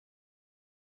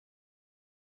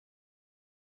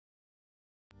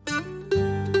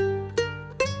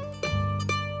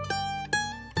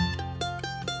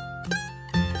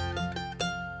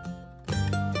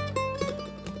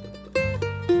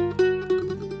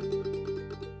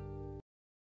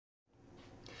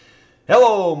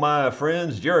Hello, my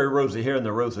friends. Jerry Rosa here in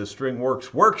the Rosa String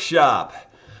Works Workshop.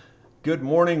 Good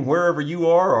morning, wherever you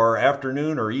are, or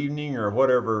afternoon, or evening, or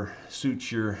whatever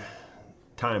suits your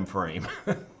time frame.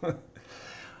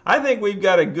 I think we've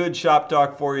got a good shop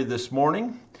talk for you this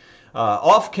morning.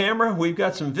 Off camera, we've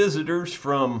got some visitors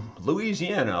from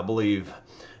Louisiana, I believe.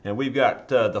 And we've got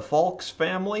the Falks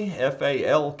family,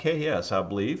 F-A-L-K-S, I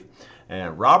believe.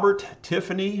 And Robert,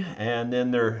 Tiffany, and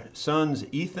then their sons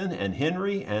Ethan and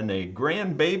Henry, and a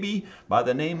grandbaby by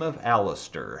the name of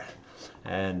Alistair.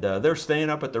 And they're staying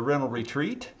up at the rental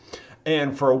retreat.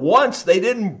 And for once, they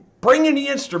didn't bring any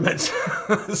instruments.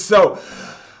 So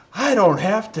I don't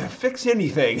have to fix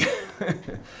anything.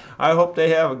 I hope they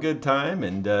have a good time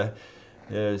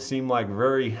and seem like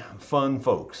very fun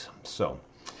folks. So.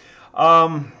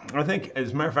 I think,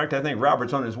 as a matter of fact, I think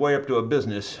Robert's on his way up to a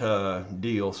business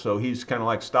deal, so he's kind of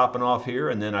like stopping off here,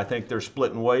 and then I think they're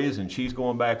splitting ways, and she's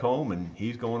going back home, and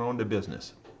he's going on to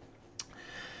business.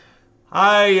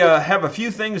 I have a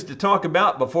few things to talk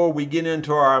about before we get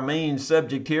into our main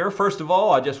subject here. First of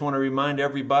all, I just want to remind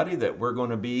everybody that we're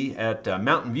going to be at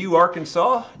Mountain View,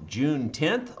 Arkansas, June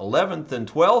 10th, 11th, and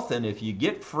 12th, and if you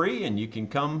get free and you can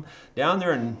come down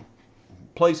there and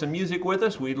play some music with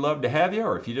us, we'd love to have you,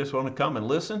 or if you just want to come and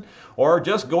listen, or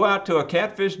just go out to a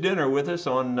catfish dinner with us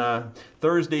on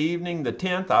Thursday evening, the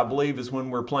 10th, I believe is when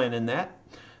we're planning that.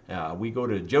 We go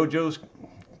to JoJo's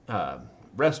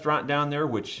restaurant down there,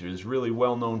 which is really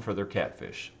well known for their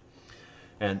catfish.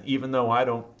 And even though I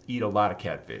don't eat a lot of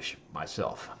catfish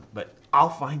myself, but I'll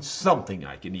find something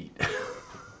I can eat.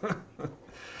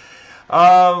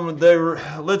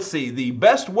 Let's see, the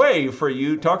best way for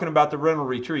you, talking about the rental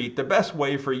retreat, the best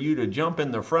way for you to jump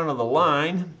in the front of the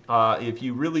line, if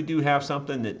you really do have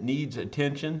something that needs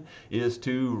attention, is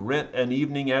to rent an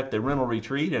evening at the rental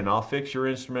retreat, and I'll fix your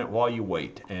instrument while you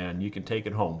wait, and you can take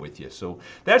it home with you. So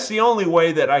that's the only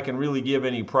way that I can really give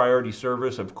any priority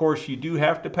service. Of course, you do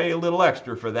have to pay a little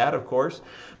extra for that, of course,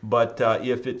 but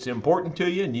if it's important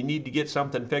to you and you need to get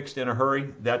something fixed in a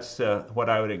hurry, that's what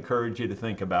I would encourage you to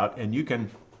think about. And you can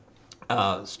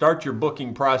start your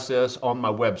booking process on my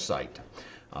website.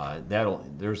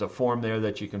 There's a form there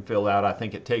that you can fill out. I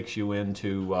think it takes you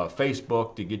into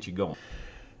Facebook to get you going.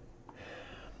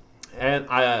 And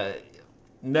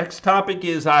next topic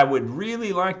is I would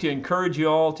really like to encourage you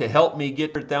all to help me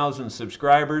get 100,000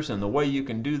 subscribers, and the way you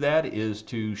can do that is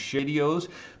to share videos.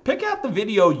 Pick out the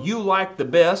video you like the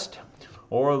best,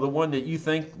 or the one that you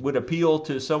think would appeal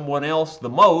to someone else the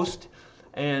most,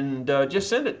 and just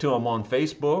send it to them on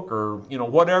Facebook, or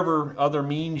whatever other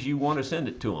means you want to send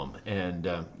it to them, and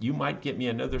you might get me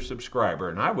another subscriber,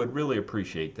 and I would really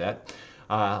appreciate that.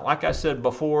 Like I said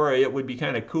before, it would be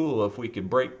kind of cool if we could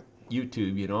break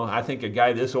YouTube. I think a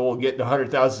guy this old getting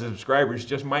 100,000 subscribers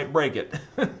just might break it.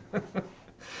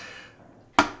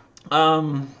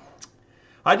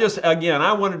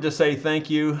 I wanted to say thank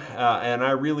you, and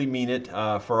I really mean it,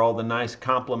 for all the nice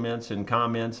compliments and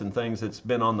comments and things that's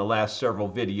been on the last several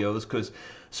videos, because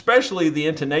especially the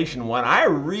intonation one, I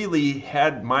really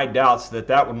had my doubts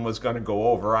that one was going to go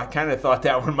over. I kind of thought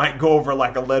that one might go over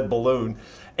like a lead balloon.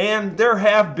 And there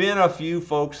have been a few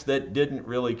folks that didn't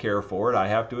really care for it, I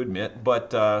have to admit,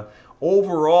 but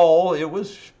overall it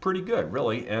was pretty good,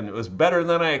 really, and it was better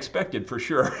than I expected for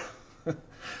sure.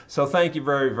 So thank you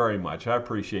very, very much. I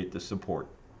appreciate the support.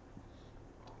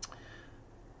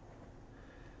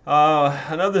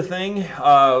 Another thing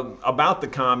about the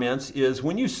comments is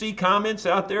when you see comments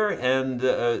out there and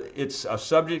it's a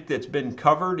subject that's been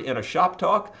covered in a shop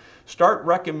talk, start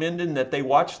recommending that they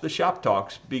watch the shop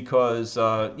talks, because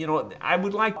I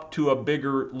would like to a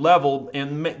bigger level,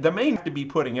 and the main to be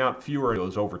putting out fewer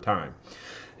videos over time.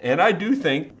 And I do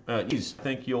think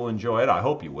you'll enjoy it. I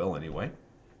hope you will anyway.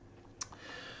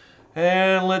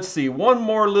 And let's see, one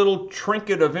more little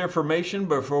trinket of information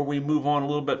before we move on a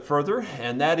little bit further,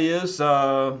 and that is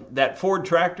that Ford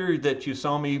tractor that you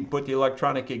saw me put the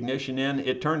electronic ignition in.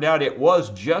 It turned out it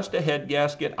was just a head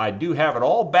gasket. I do have it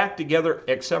all back together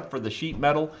except for the sheet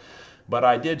metal, but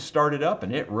I did start it up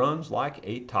and it runs like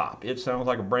a top. It sounds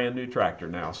like a brand new tractor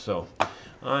now, so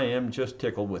I am just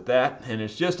tickled with that, and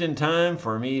it's just in time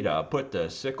for me to put the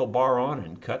sickle bar on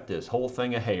and cut this whole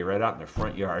thing of hay right out in the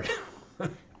front yard.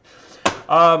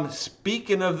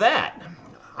 Speaking of that,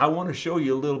 I want to show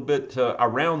you a little bit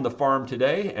around the farm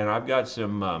today, and I've got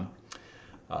some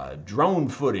drone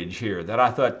footage here that I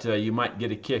thought you might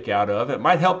get a kick out of. It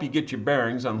might help you get your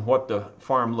bearings on what the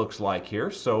farm looks like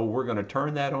here, so we're going to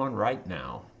turn that on right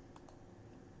now.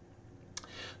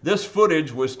 This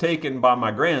footage was taken by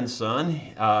my grandson.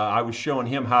 I was showing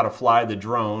him how to fly the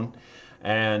drone,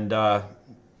 and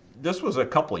this was a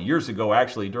couple of years ago,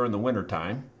 actually, during the winter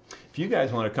time. If you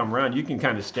guys want to come around, you can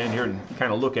kind of stand here and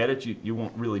kind of look at it. You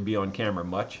won't really be on camera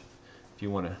much if you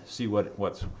want to see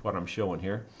what I'm showing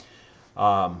here.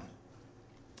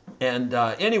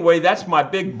 Anyway, that's my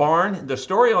big barn. The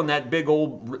story on that big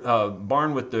old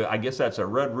barn with the, I guess that's a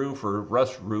red roof or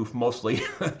rust roof mostly,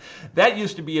 that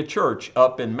used to be a church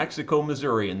up in Mexico,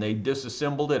 Missouri, and they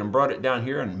disassembled it and brought it down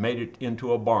here and made it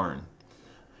into a barn.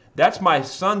 That's my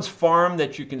son's farm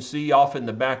that you can see off in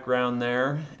the background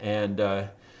there, and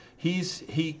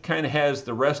he kind of has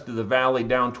the rest of the valley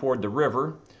down toward the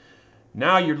river.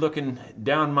 Now you're looking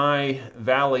down my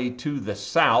valley to the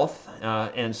south,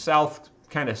 and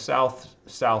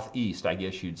southeast, I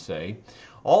guess you'd say.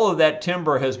 All of that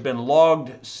timber has been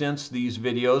logged since these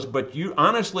videos, but you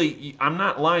honestly, I'm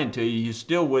not lying to you, you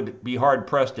still would be hard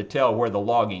pressed to tell where the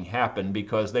logging happened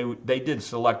because they did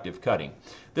selective cutting.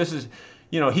 This is,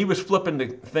 you know, he was flipping the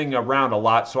thing around a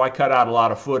lot, so I cut out a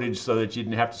lot of footage so that you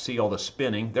didn't have to see all the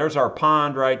spinning. There's our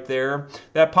pond right there.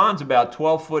 That pond's about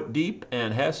 12 foot deep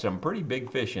and has some pretty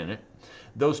big fish in it.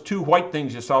 Those two white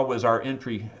things you saw was our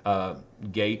entry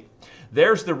gate.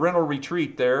 There's the rental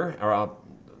retreat there,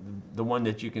 the one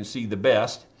that you can see the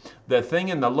best. The thing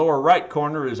in the lower right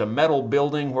corner is a metal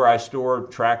building where I store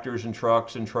tractors and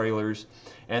trucks and trailers.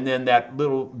 And then that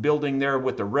little building there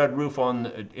with the red roof on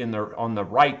the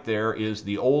right there is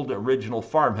the old original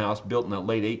farmhouse built in the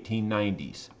late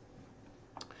 1890s.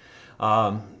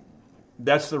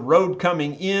 That's the road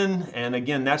coming in, and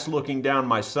again, that's looking down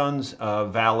my son's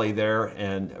valley there,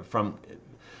 and from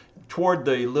toward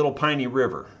the Little Piney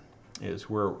River is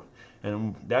where,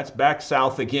 and that's back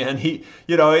south again.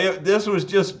 This was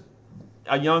just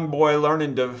a young boy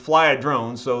learning to fly a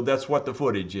drone, so that's what the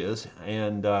footage is,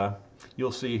 and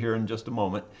you'll see here in just a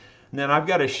moment. And then I've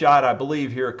got a shot, I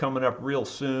believe, here coming up real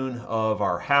soon of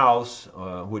our house,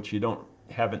 which you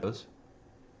haven't.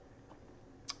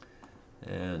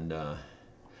 And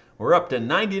we're up to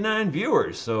 99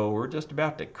 viewers, so we're just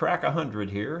about to crack 100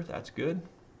 here. That's good.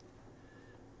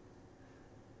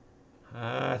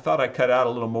 I thought I cut out a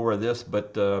little more of this,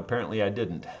 but apparently I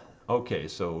didn't. Okay,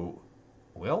 so,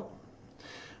 well,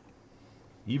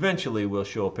 eventually we'll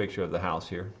show a picture of the house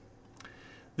here.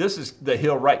 This is the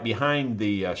hill right behind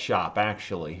the shop,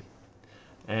 actually.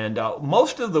 And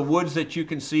most of the woods that you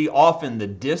can see off in the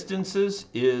distances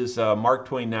is Mark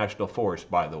Twain National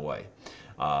Forest, by the way.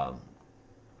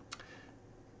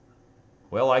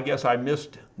 Well, I guess I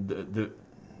missed the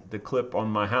clip on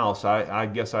my house. I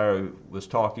guess I was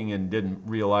talking and didn't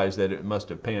realize that it must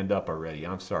have panned up already.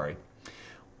 I'm sorry.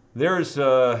 There's,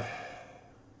 or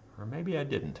maybe I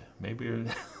didn't. Maybe,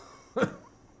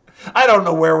 I don't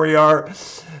know where we are.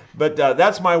 But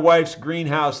that's my wife's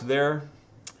greenhouse there.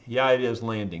 Yeah, it is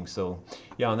landing. So,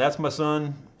 yeah, and that's my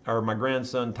son, or my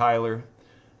grandson, Tyler.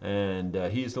 And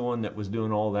he's the one that was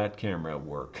doing all that camera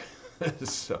work.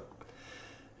 So.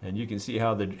 And you can see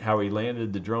how he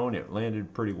landed the drone. It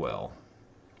landed pretty well.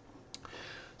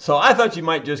 So I thought you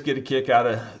might just get a kick out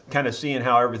of kind of seeing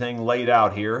how everything laid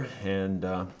out here, and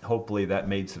hopefully that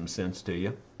made some sense to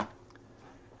you.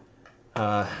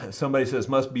 Somebody says,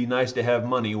 must be nice to have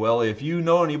money. Well, if you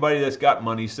know anybody that's got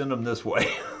money, send them this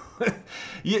way.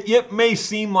 It may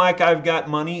seem like I've got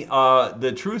money.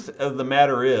 The truth of the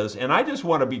matter is, and I just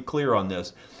want to be clear on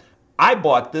this, I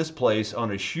bought this place on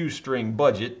a shoestring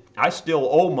budget. I still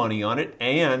owe money on it,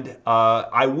 and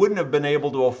I wouldn't have been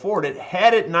able to afford it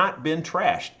had it not been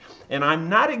trashed. And I'm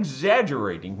not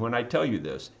exaggerating when I tell you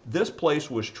this. This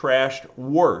place was trashed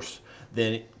worse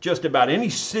than just about any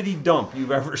city dump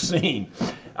you've ever seen.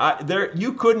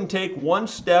 You couldn't take one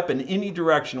step in any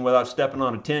direction without stepping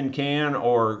on a tin can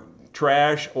or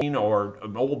trash or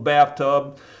an old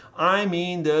bathtub. I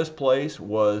mean, this place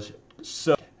was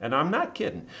so... And I'm not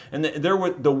kidding. And there were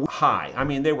the high. I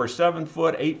mean, they were 7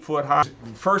 foot, 8 foot high.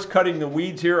 First cutting the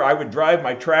weeds here, I would drive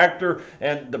my tractor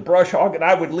and the brush hog, and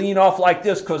I would lean off like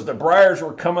this because the briars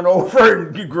were coming over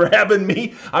and grabbing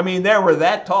me. I mean, they were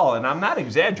that tall, and I'm not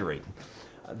exaggerating.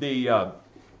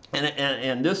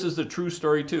 And this is the true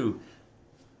story too.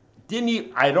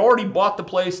 I'd already bought the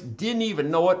place, didn't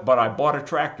even know it, but I bought a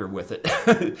tractor with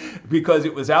it because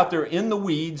it was out there in the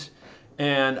weeds,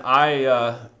 and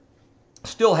I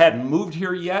still hadn't moved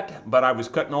here yet, but I was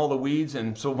cutting all the weeds,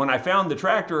 and so when I found the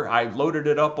tractor, I loaded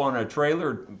it up on a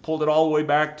trailer, pulled it all the way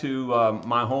back to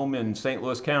my home in St.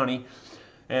 Louis County,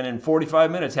 and in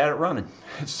 45 minutes had it running.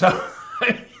 So,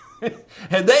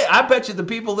 and I bet you the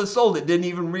people that sold it didn't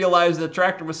even realize the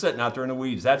tractor was sitting out there in the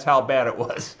weeds. That's how bad it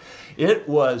was. It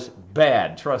was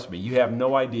bad, trust me, you have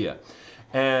no idea.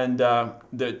 And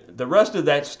the rest of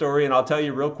that story, and I'll tell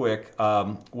you real quick,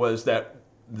 was that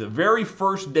the very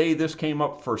first day this came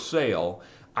up for sale,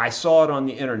 I saw it on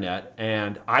the internet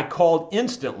and I called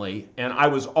instantly, and I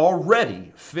was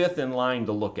already fifth in line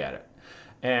to look at it.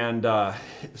 And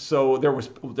so there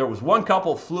was one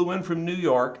couple flew in from New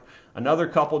York, another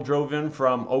couple drove in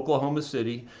from Oklahoma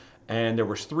City, and there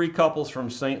was three couples from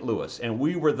St. Louis, and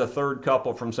we were the third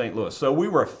couple from St. Louis. So we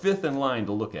were fifth in line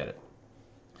to look at it.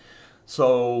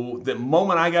 So the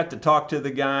moment I got to talk to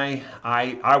the guy,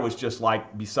 I was just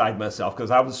like beside myself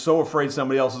because I was so afraid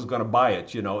somebody else was going to buy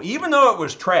it, you know, even though it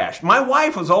was trash. My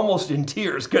wife was almost in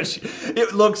tears because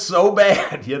it looked so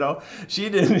bad, you know. She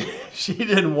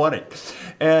didn't want it.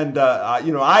 And,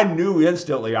 you know, I knew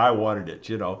instantly I wanted it,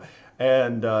 you know.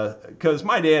 And because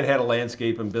my dad had a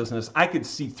landscaping business, I could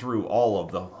see through all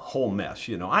of the whole mess,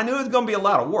 you know. I knew it was going to be a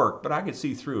lot of work, but I could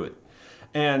see through it.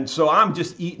 And so I'm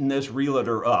just eating this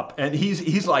realtor up, and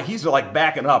he's like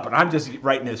backing up, and I'm just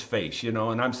right in his face, you know,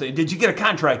 and I'm saying, did you get a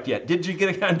contract yet? Did you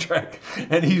get a contract?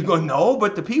 And he's going, no,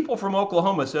 but the people from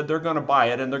Oklahoma said they're going to buy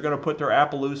it, and they're going to put their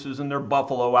Appaloosas and their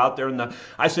Buffalo out there.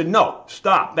 I said, no,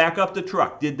 stop, back up the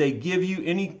truck. Did they give you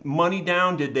any money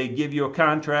down? Did they give you a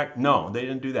contract? No, they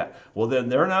didn't do that. Well, then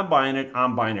they're not buying it.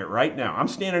 I'm buying it right now. I'm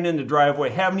standing in the driveway,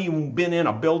 haven't even been in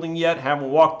a building yet, haven't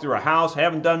walked through a house,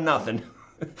 haven't done nothing.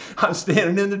 I'm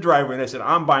standing in the driveway, and I said,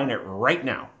 I'm buying it right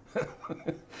now.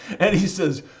 And he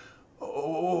says,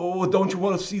 oh, don't you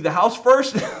want to see the house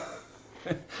first?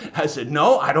 I said,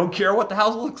 no, I don't care what the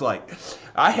house looks like.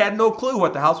 I had no clue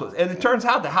what the house was. And it turns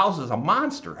out the house is a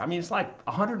monster. I mean, it's like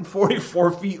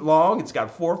 144 feet long. It's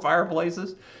got 4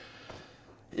 fireplaces.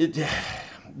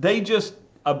 They just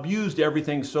abused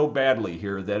everything so badly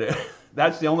here that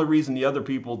that's the only reason the other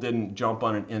people didn't jump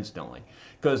on it instantly,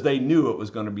 because they knew it was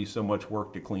going to be so much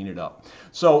work to clean it up.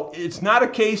 So it's not a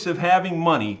case of having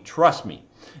money, trust me.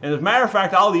 And as a matter of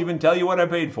fact, I'll even tell you what I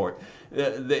paid for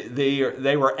it.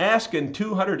 They were asking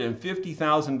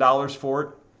 $250,000 for it.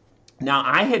 Now,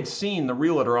 I had seen the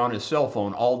realtor on his cell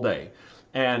phone all day,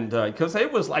 and because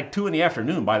it was like 2 in the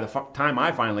afternoon by the time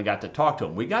I finally got to talk to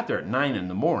him. We got there at 9 in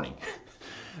the morning.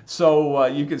 So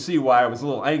you can see why I was a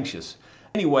little anxious.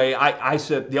 Anyway, I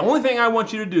said, the only thing I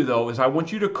want you to do, though, is I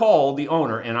want you to call the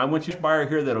owner, and I want you to buyer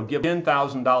here that'll give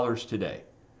 $10,000 today.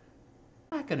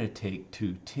 I'm not going to take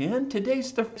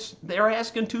 $210. They're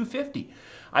asking $250.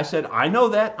 I said, I know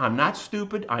that. I'm not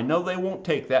stupid. I know they won't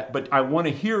take that, but I want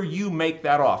to hear you make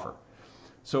that offer.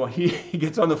 So he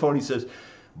gets on the phone. He says,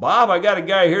 Bob, I got a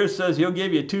guy here that says he'll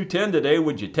give you $210 today.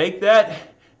 Would you take that?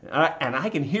 And I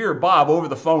can hear Bob over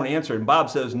the phone answer, and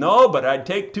Bob says, no, but I'd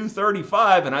take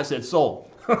 $235, and I said, sold.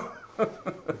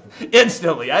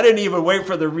 Instantly. I didn't even wait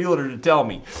for the realtor to tell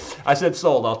me. I said,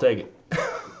 sold, I'll take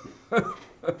it.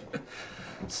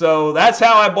 So that's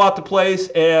how I bought the place,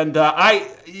 and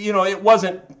it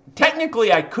wasn't,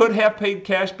 technically I could have paid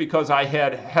cash because I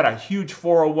had a huge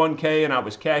 401k and I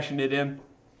was cashing it in,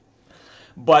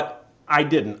 but I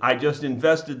didn't. I just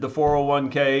invested the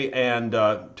 401k and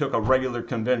took a regular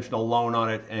conventional loan on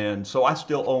it, and so I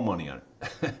still owe money on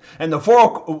it. And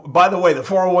by the way, the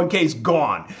 401k is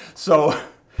gone. So,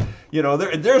 you know,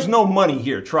 there's no money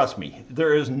here, trust me.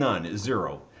 There is none, it's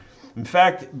zero. In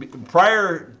fact,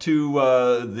 prior to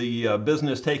the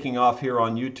business taking off here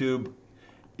on YouTube,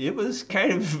 it was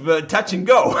kind of touch and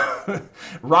go.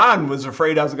 Ron was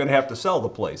afraid I was going to have to sell the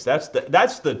place. That's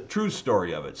the true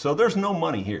story of it. So there's no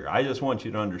money here. I just want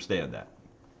you to understand that.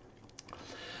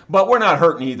 But we're not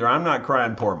hurting either. I'm not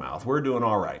crying poor mouth. We're doing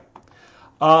all right.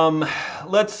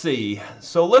 Let's see.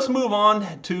 So let's move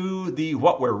on to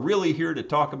what we're really here to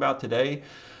talk about today.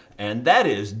 And that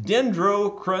is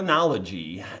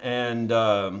Dendrochronology and,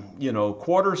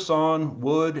 quarter sawn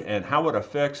wood and how it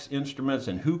affects instruments,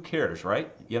 and who cares,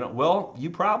 right? Well,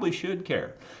 you probably should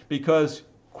care, because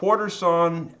quarter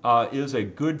sawn is a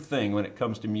good thing when it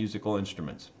comes to musical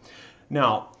instruments.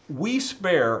 Now, we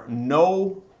spare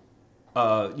no,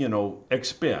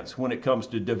 expense when it comes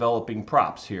to developing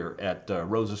props here at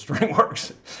Rosa String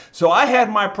Works. So I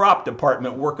had my prop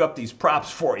department work up these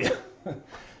props for you.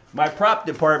 My prop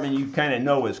department, you kind of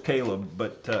know, is Caleb,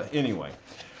 but anyway.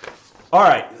 All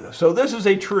right, so this is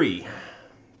a tree.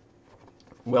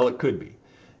 Well, it could be.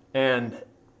 And,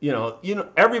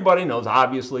 everybody knows,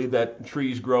 obviously, that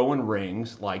trees grow in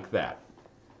rings like that.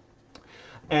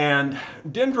 And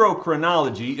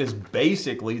dendrochronology is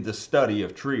basically the study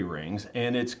of tree rings,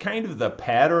 and it's kind of the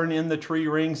pattern in the tree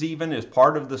rings even is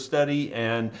part of the study,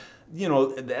 and you know,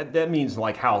 that means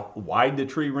like how wide the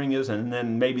tree ring is, and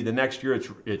then maybe the next year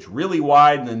it's really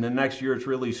wide, and then the next year it's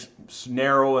really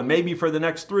narrow, and maybe for the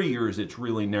next 3 years it's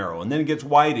really narrow, and then it gets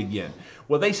wide again.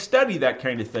 Well, they study that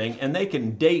kind of thing, and they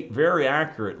can date very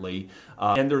accurately.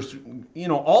 And there's, you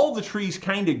know, all the trees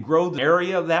kind of grow the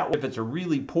area of that. If it's a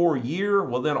really poor year,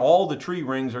 well, then all the tree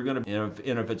rings are going to,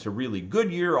 and if it's a really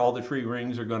good year, all the tree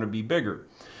rings are going to be bigger.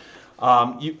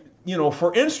 You know,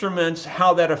 for instruments,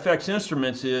 how that affects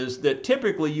instruments is that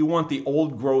typically you want the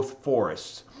old growth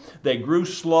forests. They grew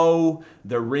slow,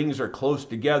 the rings are close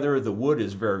together, the wood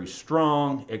is very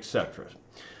strong, etc.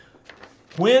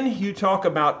 When you talk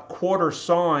about quarter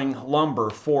sawing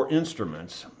lumber for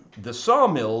instruments, the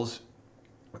sawmills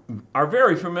are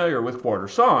very familiar with quarter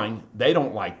sawing. They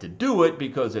don't like to do it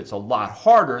because it's a lot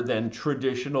harder than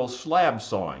traditional slab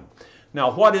sawing. Now,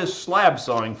 what is slab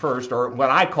sawing first, or what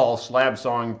I call slab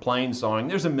sawing, plane sawing?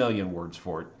 There's a million words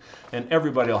for it, and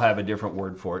everybody will have a different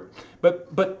word for it.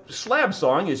 But slab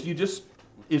sawing is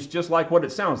just like what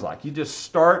it sounds like. You just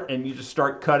start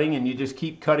cutting, and you just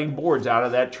keep cutting boards out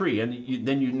of that tree, and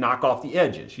then you knock off the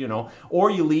edges, you know, or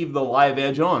you leave the live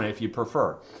edge on if you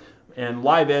prefer. And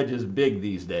live edge is big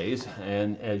these days,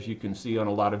 and as you can see on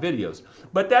a lot of videos.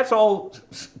 But that's all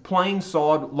plain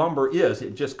sawed lumber is.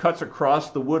 It just cuts across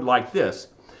the wood like this.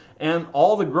 And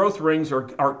all the growth rings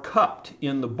are cupped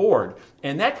in the board.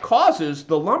 And that causes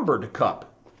the lumber to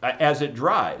cup as it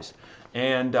dries.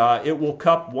 And it will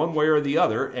cup one way or the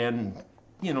other. And,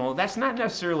 you know, that's not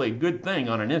necessarily a good thing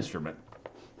on an instrument.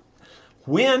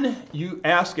 When you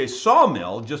ask a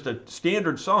sawmill, just a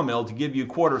standard sawmill, to give you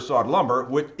quarter sawed lumber,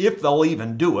 which, if they'll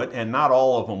even do it, and not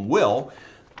all of them will,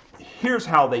 here's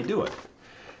how they do it.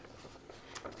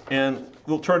 And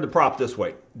we'll turn the prop this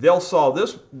way. They'll saw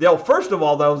this. First of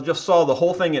all, they'll just saw the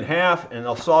whole thing in half, and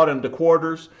they'll saw it into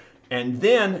quarters. And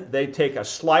then they take a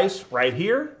slice right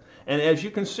here. And as you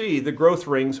can see, the growth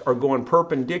rings are going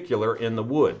perpendicular in the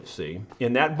wood. See,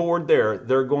 in that board there,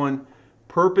 they're going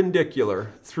perpendicular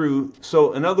through.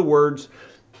 So in other words,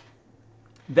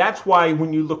 that's why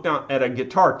when you look down at a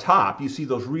guitar top, you see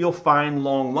those real fine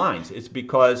long lines. It's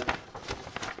because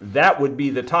that would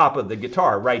be the top of the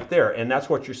guitar right there, and that's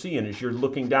what you're seeing is you're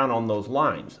looking down on those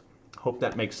lines. Hope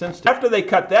that makes sense. After they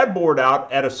cut that board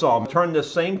out at a saw, turn the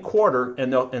same quarter,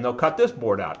 and they'll cut this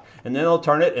board out, and then they'll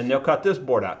turn it and they'll cut this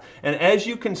board out. And as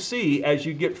you can see, as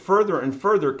you get further and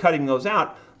further cutting those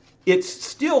out, it's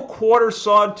still quarter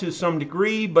sawed to some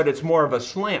degree, but it's more of a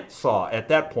slant saw at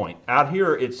that point. Out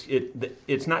here,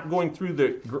 it's not going through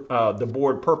the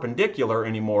board perpendicular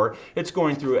anymore. It's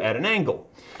going through at an angle.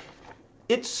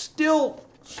 It's still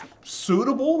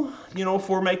suitable, you know,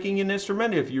 for making an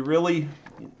instrument. If you really,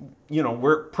 you know,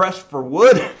 we're pressed for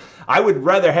wood, I would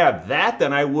rather have that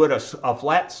than I would a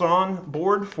flat sawn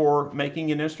board for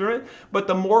making an instrument. But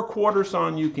the more quarter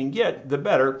sawn you can get, the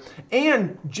better.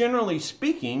 And generally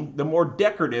speaking, the more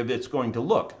decorative it's going to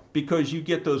look, because you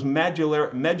get those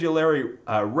medullary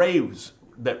rays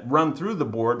that run through the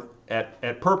board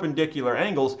at perpendicular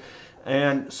angles.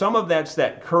 And some of that's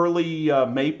that curly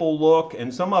maple look,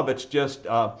 and some of it's just,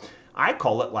 I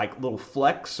call it like little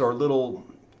flecks or little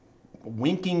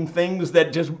winking things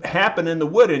that just happen in the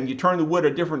wood, and you turn the wood a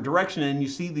different direction and you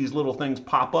see these little things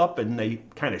pop up and they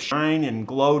kind of shine and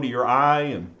glow to your eye.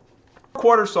 And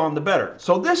quarter sawn, the better.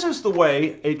 So this is the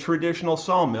way a traditional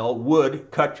sawmill would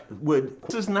cut wood.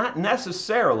 This is not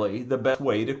necessarily the best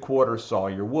way to quarter saw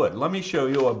your wood. Let me show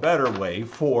you a better way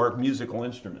for musical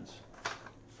instruments.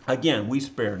 Again, we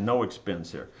spare no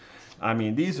expense here. I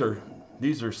mean, these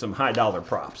are some high dollar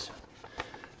props.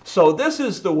 So this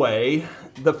is the way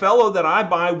the fellow that I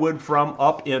buy wood from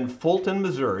up in Fulton,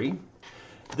 Missouri,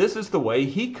 this is the way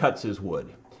he cuts his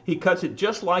wood. He cuts it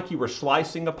just like you were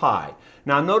slicing a pie.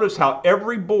 Now notice how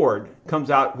every board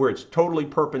comes out where it's totally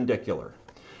perpendicular.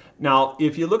 Now,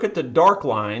 if you look at the dark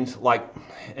lines, like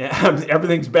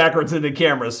everything's backwards in the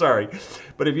camera, sorry.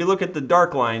 But if you look at the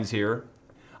dark lines here,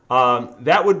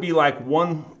 that would be like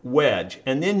one wedge.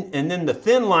 And then the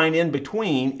thin line in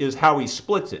between is how he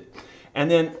splits it. And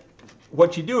then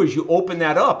what you do is you open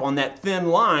that up on that thin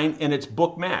line and it's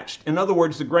book matched. In other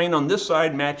words, the grain on this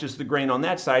side matches the grain on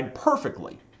that side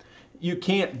perfectly. You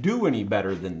can't do any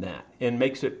better than that, and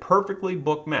makes it perfectly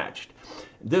book matched.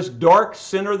 This dark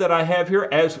center that I have here,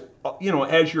 as you know,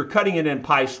 as you're cutting it in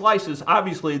pie slices,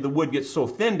 obviously the wood gets so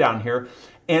thin down here.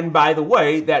 And by the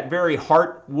way, that very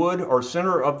heart wood or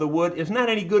center of the wood is not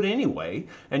any good anyway,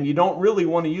 and you don't really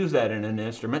want to use that in an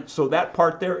instrument. So that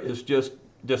part there is just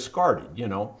discarded, you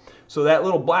know. So that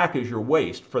little black is your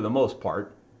waste for the most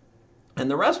part, and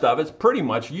the rest of it's pretty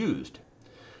much used.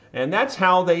 And that's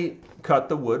how they cut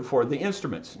the wood for the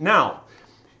instruments. Now,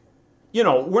 you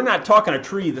know, we're not talking a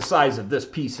tree the size of this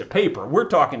piece of paper. We're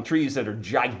talking trees that are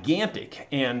gigantic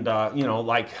and, you know,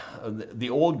 like the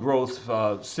old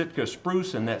growth Sitka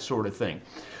spruce and that sort of thing.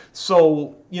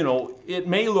 So, you know, it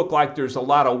may look like there's a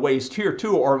lot of waste here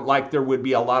too, or like there would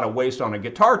be a lot of waste on a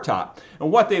guitar top. And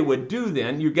what they would do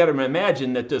then, you get them to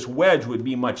imagine that this wedge would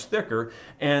be much thicker,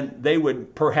 and they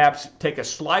would perhaps take a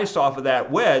slice off of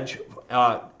that wedge,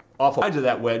 off the sides of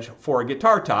that wedge for a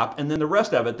guitar top, and then the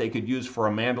rest of it they could use for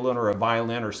a mandolin or a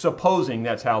violin, or supposing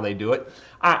that's how they do it.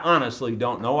 I honestly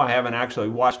don't know. I haven't actually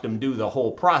watched them do the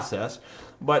whole process,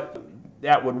 but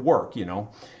that would work, you know.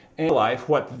 In life,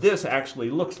 what this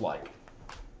actually looks like.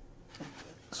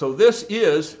 So this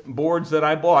is boards that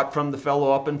I bought from the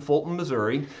fellow up in Fulton,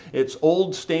 Missouri. It's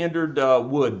Old Standard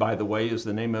Wood, by the way, is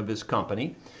the name of his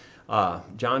company.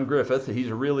 John Griffith, he's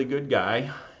a really good guy.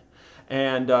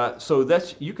 And so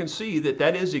that's, you can see that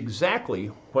that is exactly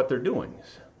what they're doing.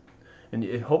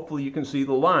 And hopefully you can see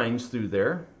the lines through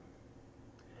there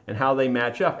and how they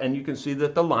match up. And you can see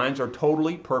that the lines are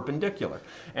totally perpendicular.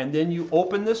 And then you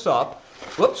open this up.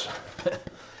 Whoops,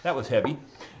 that was heavy.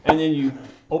 And then you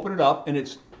open it up and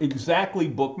it's exactly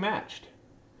book matched.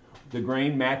 The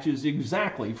grain matches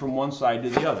exactly from one side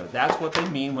to the other. That's what they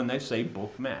mean when they say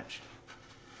book matched.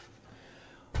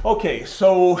 Okay,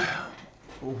 so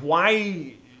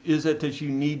why is it that you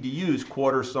need to use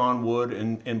quarter sawn wood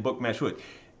and book matched wood?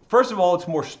 First of all, it's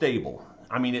more stable.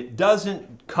 I mean, it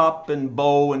doesn't cup and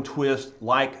bow and twist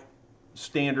like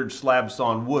standard slab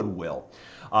sawn wood will.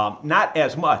 Not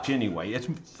as much anyway. It's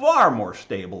far more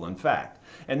stable, in fact.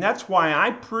 And that's why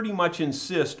I pretty much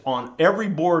insist on every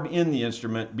board in the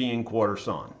instrument being quarter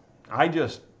sawn.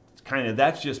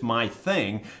 That's just my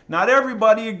thing. Not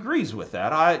everybody agrees with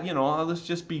that. You know, let's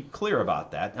just be clear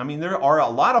about that. I mean, there are a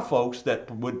lot of folks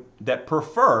that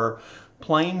prefer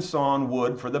plain sawn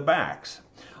wood for the backs.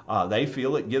 They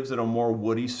feel it gives it a more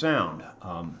woody sound.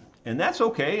 And that's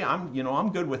okay.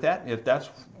 I'm good with that. If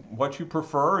that's what you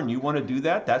prefer and you want to do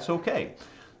that, that's okay.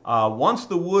 Once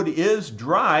the wood is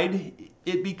dried,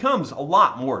 it becomes a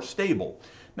lot more stable.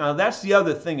 Now that's the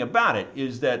other thing about it,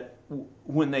 is that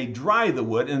when they dry the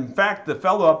wood, in fact the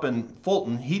fellow up in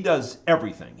Fulton, he does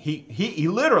everything. He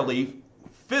literally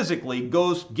physically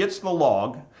gets the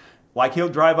log, like he'll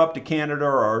drive up to Canada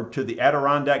or to the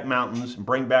Adirondack Mountains and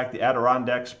bring back the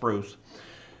Adirondack spruce.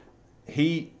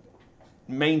 He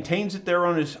maintains it there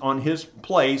on his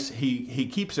place. He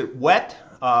keeps it wet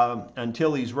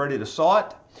until he's ready to saw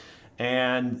it,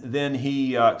 and then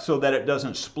so that it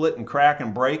doesn't split and crack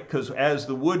and break, because as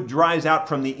the wood dries out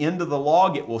from the end of the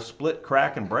log, it will split,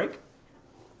 crack, and break.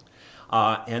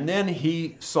 And then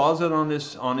he saws it on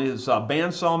his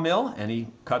bandsaw mill, and he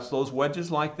cuts those wedges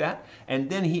like that, and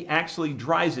then he actually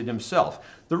dries it himself.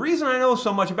 The reason I know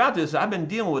so much about this, I've been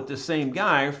dealing with this same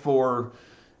guy for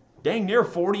dang near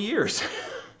 40 years.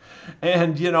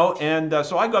 And, you know,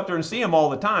 so I go up there and see him all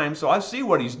the time, so I see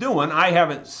what he's doing. I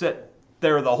haven't sat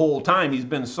there the whole time he's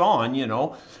been sawing, you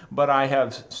know, but I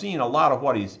have seen a lot of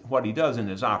what he does in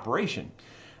his operation.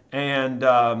 And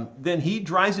then he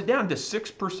dries it down to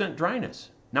 6%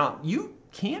 dryness. Now, you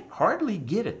can't hardly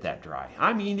get it that dry.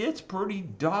 I mean, it's pretty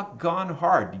doggone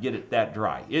hard to get it that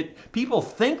dry. People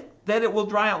think that it will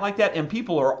dry out like that, and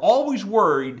people are always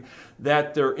worried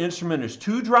that their instrument is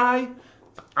too dry.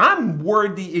 I'm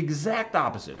worried the exact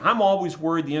opposite. I'm always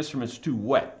worried the instrument's too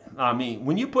wet. I mean,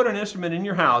 when you put an instrument in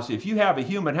your house, if you have a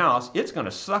humid house, it's going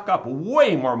to suck up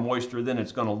way more moisture than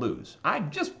it's going to lose. I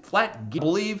just flat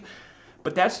believe,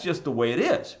 but that's just the way it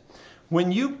is. When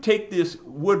you take this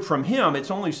wood from him,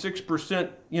 it's only 6%,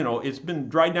 you know, it's been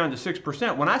dried down to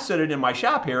 6%. When I set it in my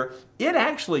shop here, it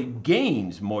actually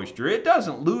gains moisture. It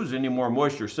doesn't lose any more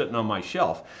moisture sitting on my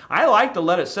shelf. I like to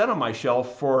let it sit on my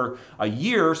shelf for a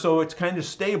year so it's kind of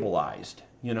stabilized,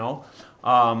 you know,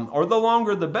 or the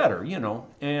longer the better, you know.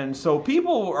 And so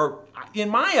people are, in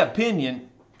my opinion,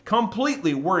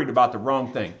 completely worried about the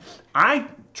wrong thing. I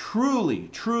truly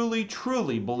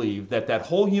believe that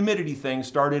whole humidity thing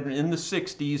started in the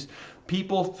 60s.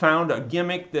 People found a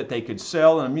gimmick that they could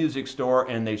sell in a music store,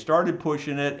 and they started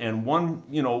pushing it, and one,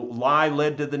 you know, lie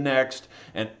led to the next,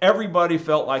 and everybody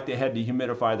felt like they had to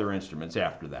humidify their instruments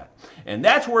after that. And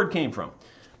that's where it came from.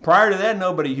 Prior to that,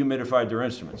 nobody humidified their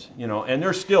instruments, you know, and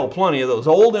there's still plenty of those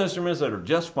old instruments that are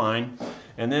just fine.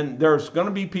 And then there's going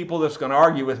to be people that's going to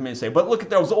argue with me and say, but look at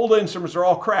those old instruments, they're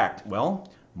all cracked.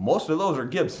 Well, most of those are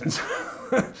Gibsons.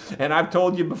 And I've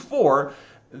told you before,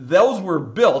 those were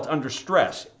built under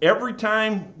stress. Every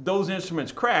time those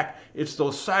instruments crack, it's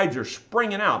those sides are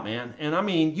springing out, man. And I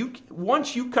mean,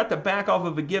 once you cut the back off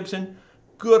of a Gibson,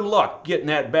 good luck getting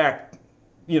that back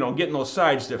getting those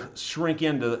sides to shrink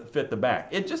in to fit the back.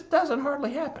 It just doesn't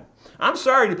hardly happen. I'm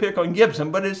sorry to pick on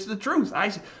Gibson, but it's the truth.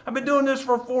 I've been doing this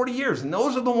for 40 years, and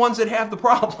those are the ones that have the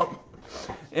problem,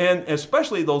 and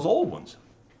especially those old ones.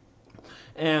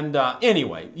 And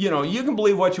anyway, you can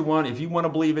believe what you want. If you want to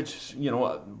believe it's,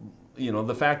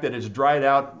 the fact that it's dried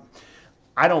out,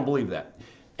 I don't believe that.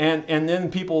 And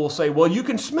then people will say, well, you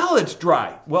can smell it's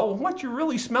dry. Well, what you're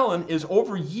really smelling is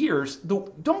over years.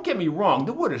 Don't get me wrong,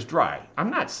 the wood is dry. I'm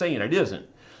not saying it isn't.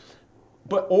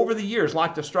 But over the years,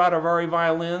 like the Stradivari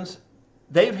violins,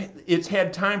 it's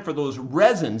had time for those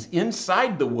resins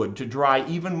inside the wood to dry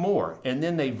even more. And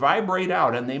then they vibrate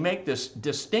out and they make this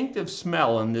distinctive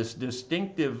smell and this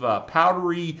distinctive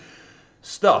powdery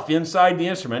stuff inside the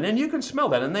instrument, and you can smell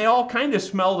that, and they all kind of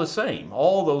smell the same.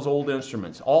 All those old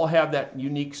instruments all have that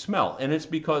unique smell, and it's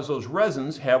because those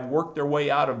resins have worked their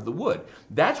way out of the wood.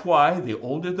 That's why the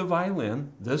older the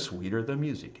violin, the sweeter the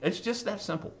music. It's just that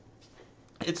simple.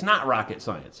 It's not rocket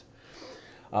science.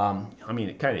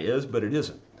 It kind of is, but it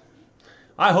isn't.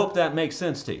 I hope that makes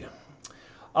sense to you.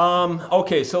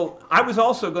 Okay, so I was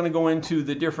also going to go into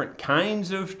the different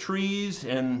kinds of trees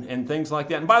and things like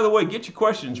that. And by the way, get your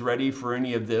questions ready for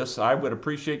any of this. I would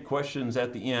appreciate questions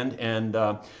at the end. And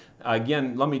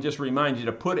again, let me just remind you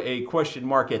to put a question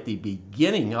mark at the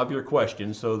beginning of your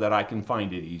question so that I can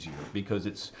find it easier, because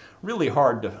it's really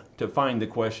hard to find the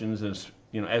questions as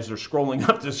they're scrolling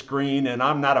up the screen, and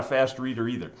I'm not a fast reader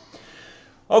either.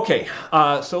 Okay,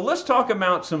 so let's talk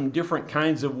about some different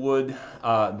kinds of wood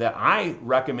that I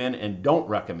recommend and don't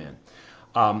recommend.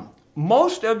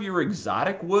 Most of your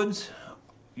exotic woods,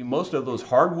 most of those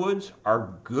hardwoods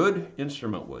are good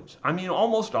instrument woods.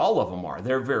 Almost all of them are.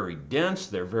 They're very dense,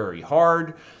 they're very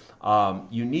hard.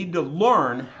 You need to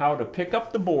learn how to pick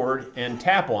up the board and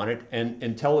tap on it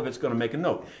and tell if it's going to make a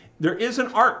note. There is an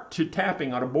art to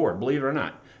tapping on a board, believe it or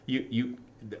not.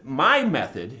 My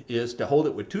method is to hold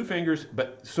it with 2 fingers,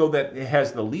 but so that it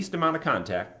has the least amount of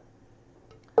contact,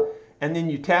 and then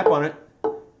you tap on it.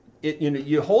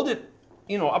 You hold it,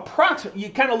 approximately. You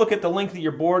kind of look at the length of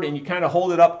your board, and you kind of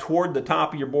hold it up toward the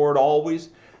top of your board always,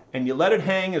 and you let it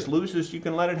hang as loose as you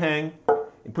can let it hang,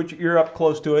 and put your ear up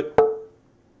close to it,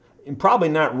 and probably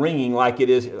not ringing like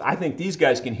it is. I think these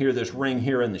guys can hear this ring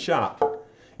here in the shop.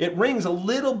 It rings a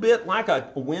little bit like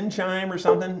a wind chime or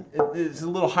something. It's a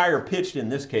little higher pitched in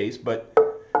this case, but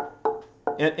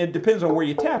it depends on where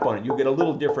you tap on it. You'll get a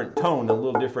little different tone, a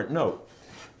little different note.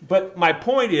 But my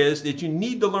point is that you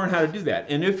need to learn how to do that.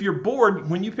 And if your board,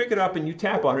 when you pick it up and you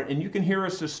tap on it and you can hear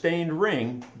a sustained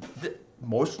ring,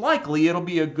 most likely it'll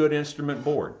be a good instrument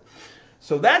board.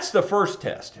 So that's the first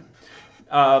test.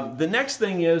 The next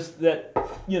thing is that,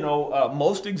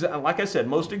 like I said,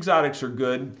 most exotics are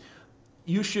good.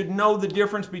 You should know the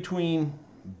difference between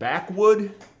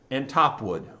backwood and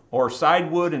topwood, or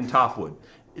sidewood and topwood.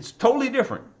 It's totally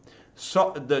different.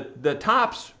 So the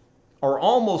tops are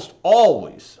almost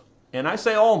always, and I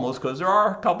say almost because there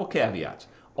are a couple caveats,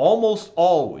 almost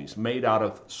always made out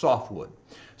of softwood.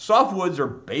 Softwoods are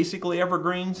basically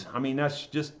evergreens. That's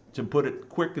just to put it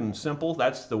quick and simple.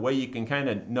 That's the way you can kind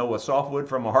of know a softwood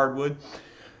from a hardwood.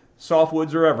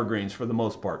 Softwoods are evergreens for the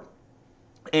most part.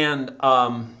 And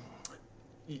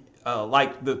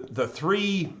like the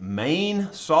 3 main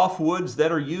softwoods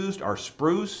that are used are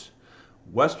spruce,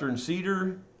 western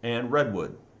cedar, and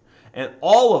redwood. And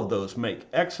all of those make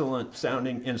excellent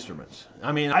sounding instruments.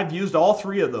 I've used all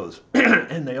 3 of those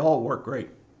and they all work great.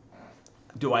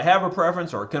 Do I have a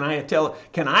preference, or can I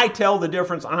tell the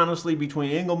difference honestly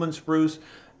between Engelmann spruce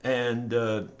and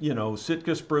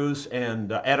Sitka spruce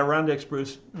and Adirondack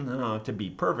spruce? No, to be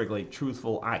perfectly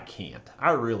truthful, I can't.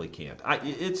 I really can't.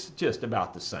 It's just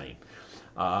about the same.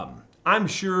 I'm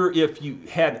sure if you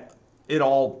had it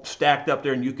all stacked up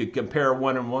there and you could compare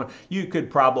one and one, you could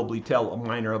probably tell a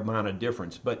minor amount of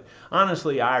difference. But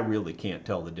honestly, I really can't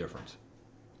tell the difference.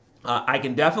 I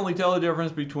can definitely tell the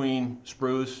difference between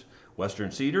spruce,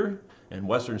 western cedar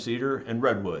and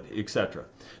redwood, etc.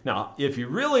 Now, if you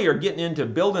really are getting into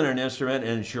building an instrument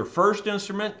and it's your first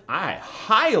instrument, I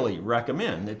highly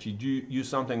recommend that you use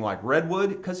something like redwood,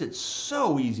 because it's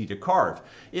so easy to carve.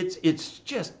 It's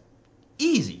just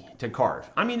easy to carve.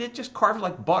 It just carves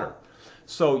like butter.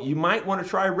 So you might want to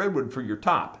try redwood for your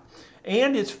top.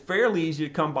 And it's fairly easy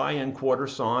to come by in quarter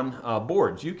sawn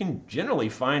boards. You can generally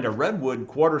find a redwood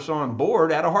quarter sawn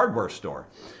board at a hardware store.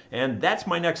 And that's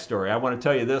my next story. I want to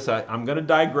tell you this. I'm going to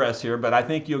digress here, but I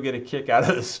think you'll get a kick out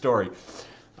of this story.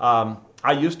 I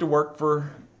used to work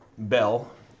for Bell,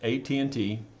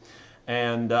 AT&T,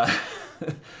 and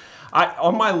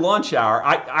On my lunch hour,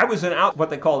 I was what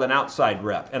they called an outside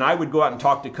rep, and I would go out and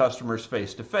talk to customers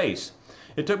face to face.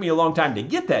 It took me a long time to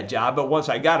get that job, but once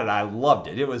I got it, I loved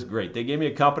it. It was great. They gave me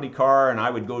a company car, and I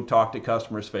would go talk to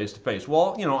customers face to face.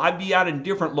 Well, I'd be out in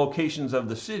different locations of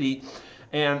the city,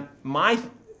 and my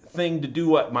thing to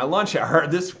do at my lunch hour,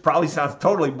 this probably sounds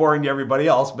totally boring to everybody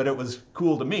else, but it was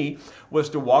cool to me, was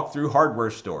to walk through hardware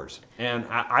stores. And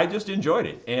I just enjoyed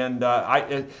it. And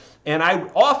I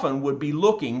often would be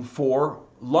looking for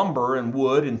lumber and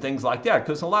wood and things like that,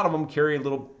 because a lot of them carry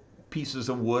little pieces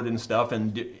of wood and stuff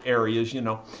in areas,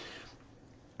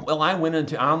 Well, I went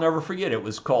into, I'll never forget, it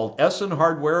was called Essen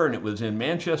Hardware, and it was in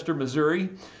Manchester, Missouri.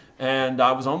 And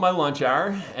I was on my lunch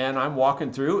hour, and I'm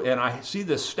walking through, and I see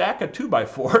this stack of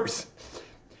 2x4s.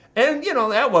 And,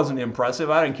 that wasn't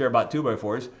impressive. I didn't care about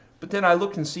 2x4s. But then I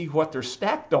look and see what they're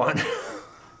stacked on.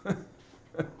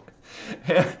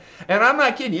 And I'm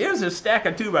not kidding you. Here's a stack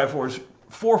of 2x4s,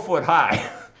 4 foot high,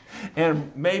 and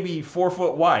maybe 4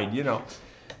 foot wide,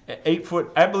 8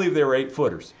 foot. I believe they were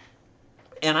 8-footers.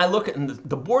 And I look at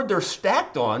the board they're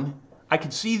stacked on, I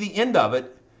could see the end of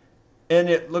it, and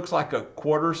it looks like a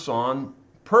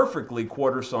perfectly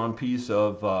quarter sawn piece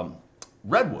of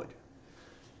redwood.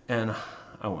 And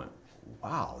I went,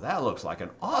 wow, that looks like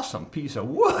an awesome piece of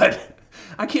wood.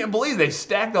 I can't believe they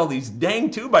stacked all these dang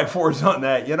 2x4s on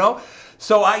that,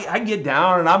 So I get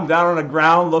down, and I'm down on the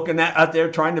ground looking out there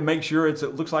trying to make sure it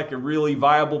looks like a really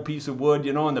viable piece of wood,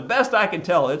 and the best I can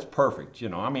tell, it's perfect,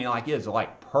 I mean, it's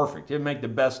like perfect. It'd make the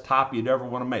best top you'd ever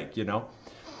want to make,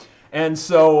 And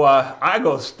so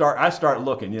I start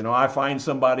looking, I find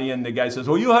somebody, and the guy says,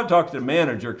 well, you'll have to talk to the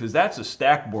manager, because that's a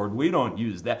stack board. We don't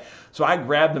use that. So I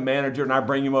grab the manager, and I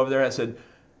bring him over there. I said,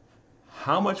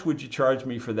 how much would you charge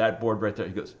me for that board right there?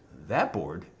 He goes, that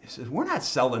board? He says, we're not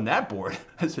selling that board.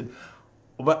 I said,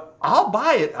 but I'll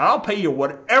buy it. I'll pay you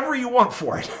whatever you want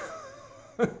for it.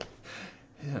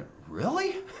 He said,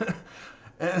 really?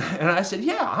 And I said,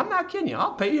 yeah, I'm not kidding you.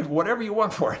 I'll pay you whatever you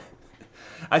want for it.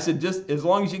 I said, just as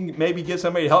long as you can maybe get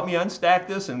somebody to help me unstack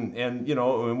this, and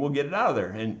we'll get it out of there.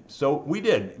 And so we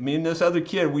did. Me and this other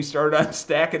kid, we started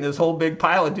unstacking this whole big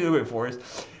pile of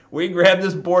 2x4s. We grabbed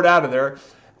this board out of there,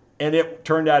 and it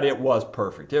turned out it was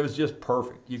perfect. It was just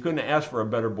perfect. You couldn't ask for a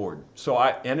better board.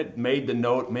 And it made the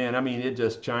note, man, I mean, it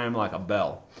just chimed like a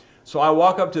bell. So I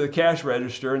walk up to the cash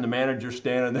register, and the manager's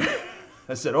standing there.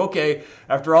 I said, okay,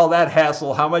 after all that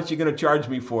hassle, how much are you going to charge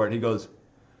me for it? He goes,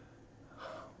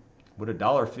 would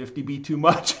 $1.50 be too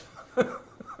much?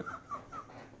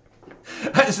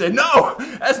 I said, no,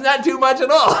 that's not too much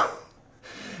at all.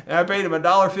 And I paid him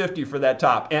 $1.50 for that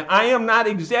top. And I am not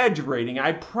exaggerating.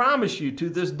 I promise you, to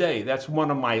this day, that's one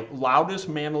of my loudest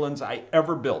mandolins I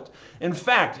ever built. In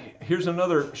fact, here's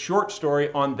another short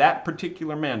story on that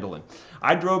particular mandolin.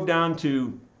 I drove down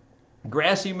to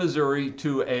Grassy, Missouri,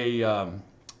 to a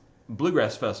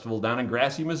bluegrass festival down in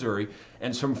Grassy, Missouri,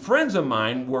 and some friends of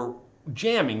mine were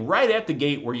jamming right at the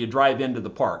gate where you drive into the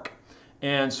park.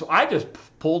 And so I just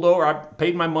pulled over, I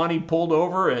paid my money, pulled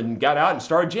over, and got out and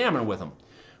started jamming with them.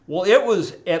 Well, it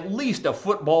was at least a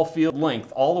football field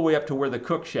length all the way up to where the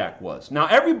cook shack was. Now,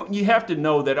 you have to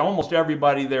know that almost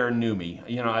everybody there knew me.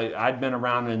 I'd been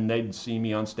around, and they'd see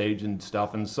me on stage and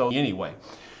stuff. And so anyway,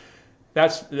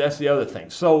 that's the other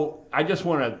thing. So I just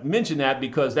want to mention that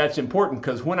because that's important,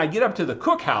 because when I get up to the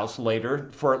cookhouse later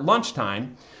for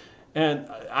lunchtime, and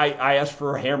I asked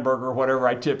for a hamburger or whatever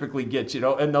I typically get,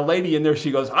 and the lady in there,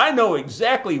 she goes, I know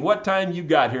exactly what time you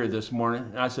got here this morning.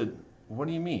 And I said, what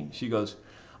do you mean? She goes,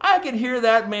 I could hear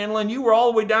that mandolin. You were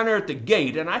all the way down there at the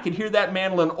gate, and I could hear that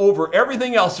mandolin over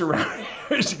everything else around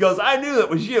here. She goes, I knew that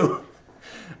was you.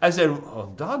 I said,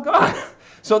 oh, doggone.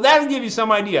 So that'll give you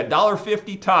some idea,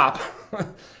 $1.50 top.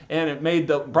 And it made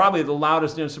probably the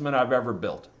loudest instrument I've ever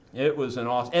built. It was an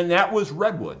awesome, and that was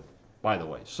redwood, by the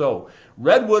way. So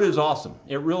redwood is awesome.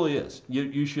 It really is.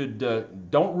 You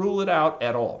should, don't rule it out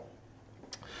at all.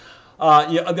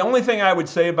 The only thing I would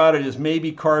say about it is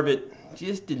maybe carve it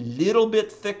just a little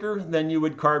bit thicker than you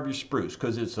would carve your spruce,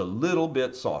 because it's a little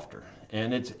bit softer.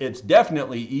 And it's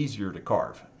definitely easier to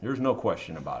carve. There's no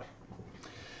question about it.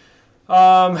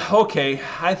 Okay,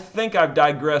 I think I've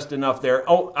digressed enough there.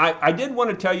 Oh, I did want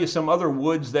to tell you some other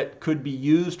woods that could be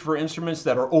used for instruments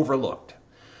that are overlooked.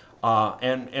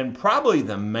 And probably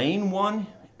the main one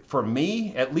for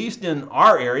me, at least in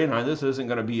our area, now this isn't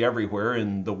going to be everywhere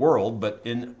in the world, but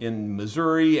in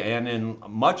Missouri and in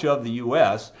much of the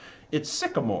U.S., it's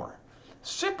sycamore.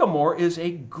 Sycamore is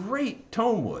a great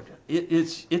tone wood.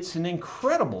 It's an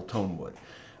incredible tone wood.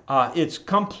 It's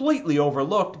completely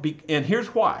overlooked, and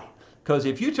here's why. Because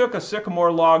if you took a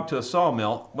sycamore log to a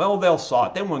sawmill, well, they'll saw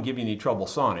it. They won't give you any trouble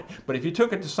sawing it. But if you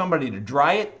took it to somebody to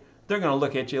dry it, they're going to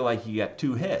look at you like you got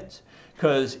two heads,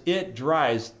 because it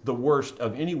dries the worst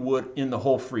of any wood in the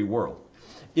whole free world.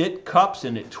 It cups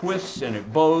and it twists and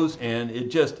it bows, and it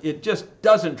just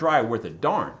doesn't dry worth a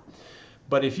darn.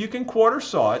 But if you can quarter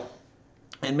saw it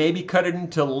and maybe cut it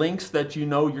into lengths that you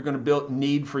know you're going to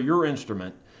need for your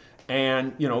instrument,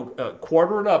 and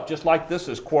quarter it up just like this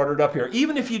is quartered up here.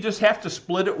 Even if you just have to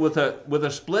split it with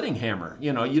a splitting hammer,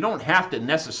 you don't have to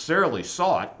necessarily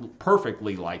saw it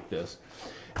perfectly like this.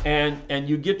 And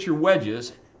you get your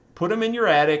wedges, put them in your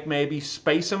attic, maybe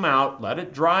space them out, let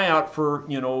it dry out for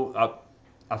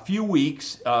a few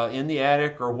weeks in the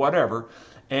attic or whatever,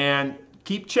 and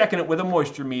keep checking it with a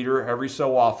moisture meter every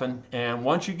so often. And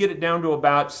once you get it down to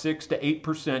about 6 to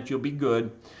 8%, you'll be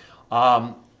good.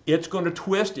 It's going to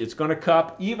twist, it's going to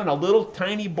cup. Even a little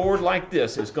tiny board like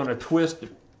this is going to twist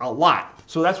a lot.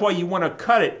 So that's why you want to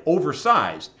cut it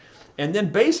oversized. And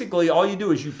then basically all you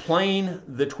do is you plane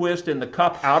the twist and the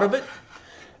cup out of it.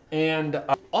 And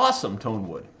awesome tone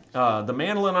wood. The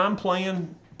mandolin I'm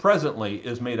playing presently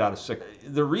is made out of sycamore.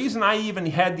 The reason I even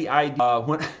had the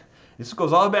idea, this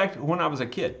goes all the way back to when I was a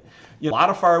kid. A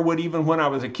lot of firewood even when I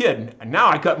was a kid. And now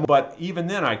I cut, but even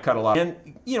then I cut a lot. And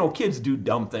kids do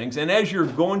dumb things. And as you're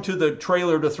going to the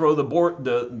trailer to throw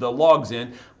the logs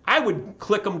in, I would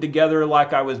click them together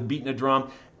like I was beating a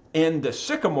drum, and the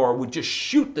sycamore would just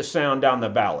shoot the sound down the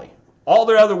valley. All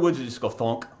the other woods would just go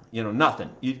thunk,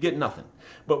 nothing. You'd get nothing.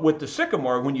 But with the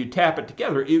sycamore, when you tap it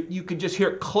together, you could just hear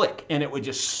it click, and it would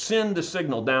just send the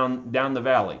signal down the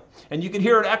valley. And you could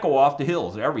hear it echo off the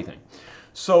hills and everything.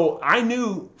 So I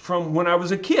knew from when I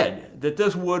was a kid that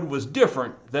this wood was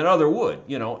different than other wood,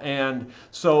 and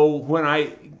so when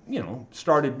I,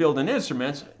 started building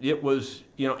instruments, it was,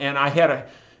 and I had a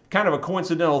kind of a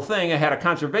coincidental thing. I had a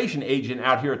conservation agent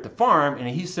out here at the farm, and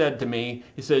he said to me,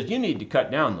 he says, you need to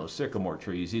cut down those sycamore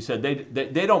trees. He said,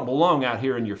 they don't belong out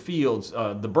here in your fields.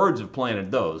 The birds have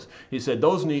planted those. He said,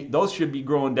 those should be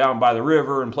growing down by the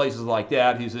river and places like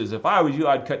that. He says, if I was you,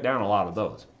 I'd cut down a lot of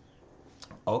those.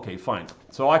 Okay, fine.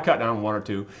 So I cut down one or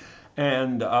two,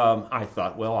 and I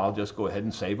thought, well, I'll just go ahead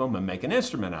and save them and make an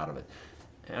instrument out of it.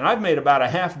 And I've made about a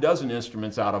half dozen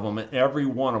instruments out of them, and every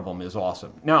one of them is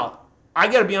awesome. Now, I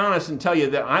got to be honest and tell you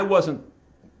that I wasn't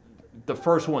the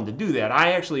first one to do that.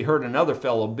 I actually heard another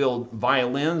fellow build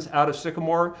violins out of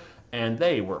sycamore, and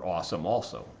they were awesome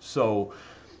also. So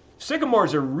sycamore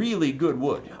is a really good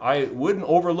wood. I wouldn't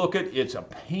overlook it. It's a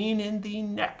pain in the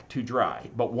neck to dry.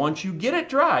 But once you get it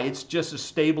dry, it's just as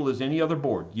stable as any other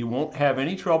board. You won't have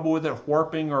any trouble with it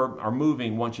warping or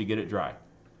moving once you get it dry.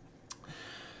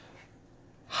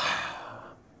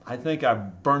 I think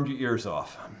I've burned your ears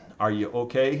off. Are you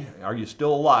okay? Are you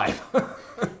still alive?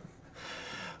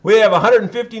 We have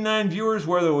 159 viewers,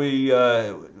 whether we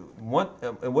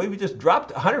we just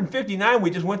dropped 159,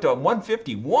 we just went to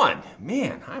 151.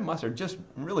 Man, I must have just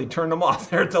really turned them off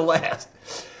there at the last.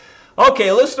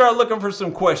 Okay, let's start looking for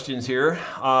some questions here.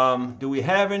 Do we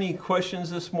have any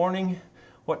questions this morning?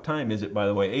 What time is it, by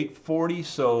the way? 8:40,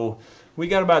 so we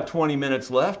got about 20 minutes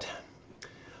left.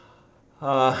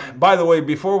 By the way,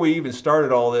 before we even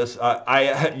started all this,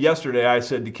 yesterday I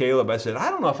said to Caleb, I said,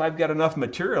 I don't know if I've got enough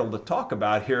material to talk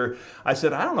about here. I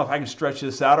said, I don't know if I can stretch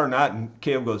this out or not. And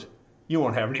Caleb goes, you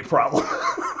won't have any problem.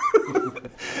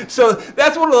 So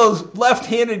that's one of those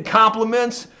left-handed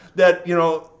compliments that,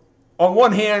 on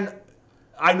one hand,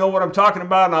 I know what I'm talking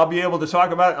about and I'll be able to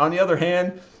talk about it. On the other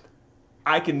hand,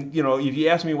 I can, if you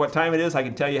ask me what time it is, I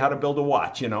can tell you how to build a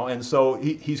watch, and so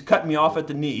he's cutting me off at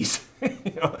the knees.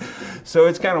 So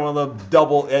it's kind of one of the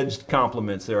double-edged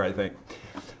compliments there, I think.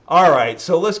 All right,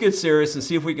 so let's get serious and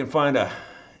see if we can find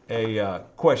a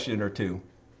question or two.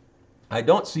 I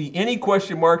don't see any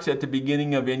question marks at the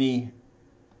beginning of any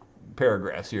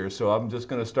paragraphs here, so I'm just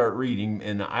going to start reading,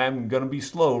 and I'm going to be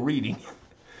slow reading.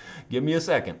 Give me a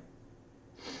second.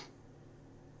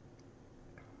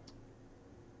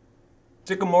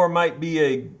 Sycamore might be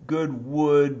a good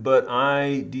wood, but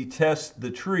I detest the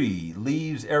tree.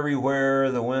 Leaves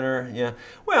everywhere, the winter, yeah.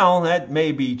 Well, that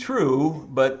may be true,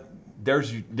 but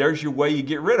there's your way you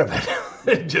get rid of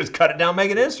it. Just cut it down,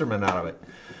 make an instrument out of it.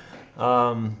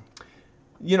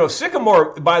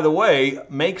 Sycamore, by the way,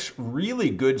 makes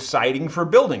really good siding for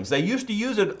buildings. They used to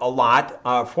use it a lot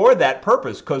for that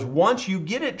purpose, because once you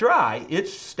get it dry,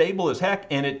 it's stable as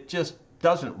heck, and it just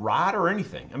doesn't rot or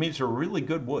anything. I mean, it's a really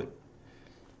good wood.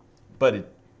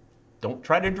 But don't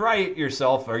try to dry it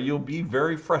yourself or you'll be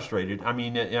very frustrated. I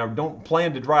mean, don't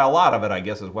plan to dry a lot of it, I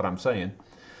guess is what I'm saying.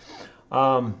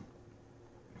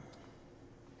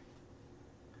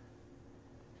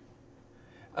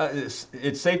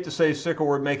 It's safe to say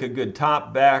sycamore would make a good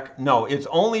top, back. No, it's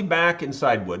only back and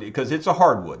side wood because it's a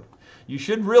hardwood. You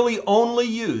should really only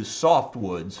use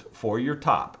softwoods for your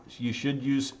top. You should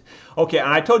use, okay, and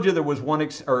I told you there was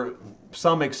or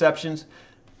some exceptions.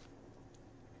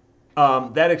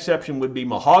 That exception would be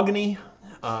mahogany.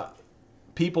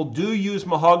 People do use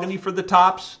mahogany for the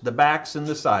tops, the backs, and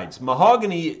the sides.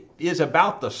 Mahogany is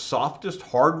about the softest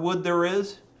hardwood there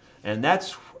is, and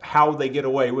that's how they get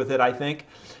away with it, I think.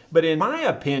 But in my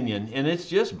opinion, and it's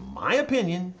just my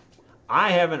opinion,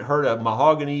 I haven't heard a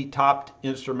mahogany topped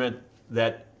instrument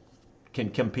that can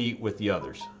compete with the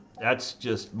others. That's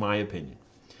just my opinion.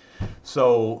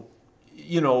 So,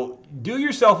 you know, do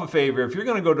yourself a favor. If you're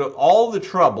going to go to all the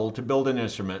trouble to build an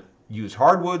instrument, use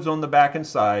hardwoods on the back and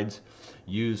sides,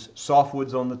 use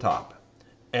softwoods on the top,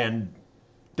 and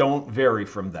don't vary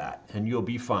from that, and you'll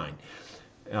be fine.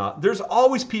 There's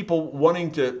always people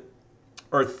wanting to,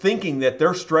 or thinking that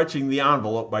they're stretching the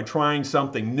envelope by trying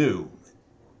something new.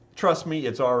 Trust me,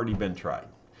 it's already been tried.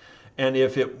 And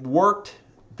if it worked,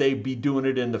 they'd be doing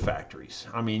it in the factories.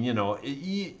 I mean, you know,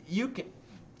 you can,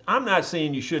 I'm not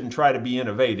saying you shouldn't try to be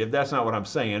innovative. That's not what I'm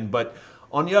saying. But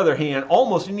on the other hand,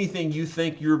 almost anything you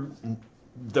think you're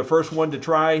the first one to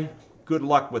try, good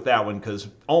luck with that one, because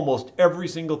almost every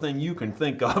single thing you can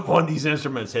think of on these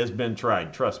instruments has been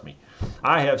tried. Trust me.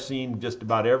 I have seen just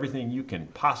about everything you can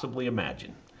possibly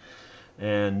imagine,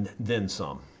 and then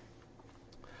some.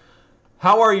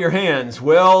 How are your hands?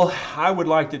 Well, I would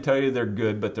like to tell you they're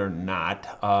good, but they're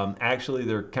not. Actually,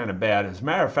 they're kind of bad. As a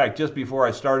matter of fact, just before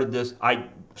I started this, I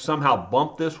somehow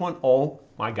bumped this one. Oh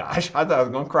my gosh, I thought I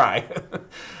was going to cry.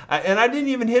 And I didn't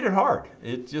even hit it hard.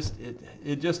 It just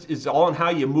is all in how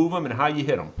you move them and how you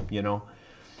hit them, you know.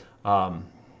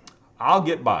 I'll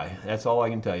get by. That's all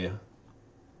I can tell you.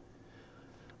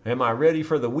 Am I ready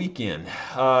for the weekend?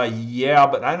 Yeah,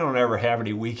 but I don't ever have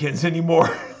any weekends anymore.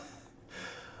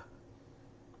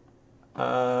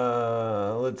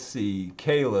 Let's see.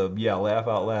 Caleb, yeah, laugh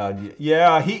out loud.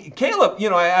 Yeah, Caleb, you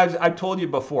know, as I told you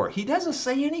before, he doesn't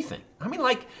say anything. I mean,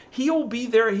 like, he'll be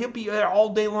there all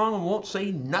day long and won't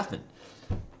say nothing.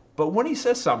 But when he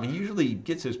says something, he usually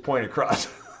gets his point across.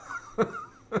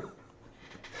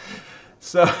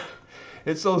 So,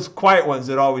 it's those quiet ones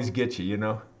that always get you, you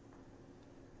know.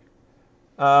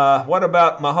 What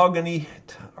about mahogany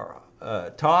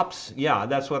tops? Yeah,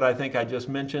 that's what I think I just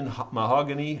mentioned.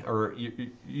 Mahogany, or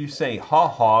you say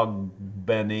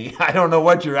ha-hog-benny. I don't know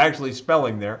what you're actually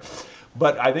spelling there,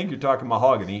 but I think you're talking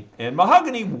mahogany. And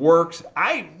mahogany works.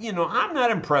 I'm not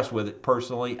impressed with it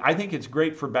personally. I think it's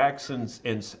great for backs and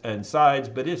sides,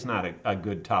 but it's not a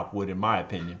good top wood in my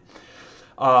opinion.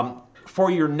 For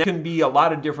your neck, can be a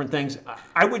lot of different things.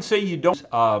 I would say you don't.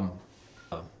 A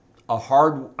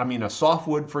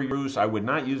softwood for your use. I would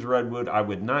not use redwood. I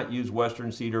would not use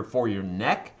western cedar for your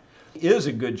neck. It is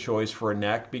a good choice for a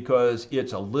neck because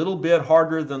it's a little bit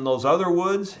harder than those other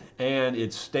woods, and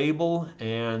it's stable,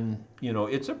 and you know,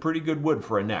 it's a pretty good wood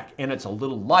for a neck, and it's a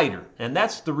little lighter. And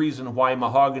that's the reason why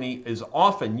mahogany is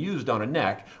often used on a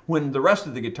neck when the rest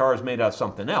of the guitar is made out of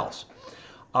something else.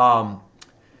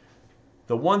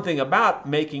 The one thing about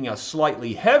making a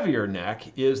slightly heavier neck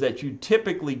is that you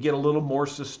typically get a little more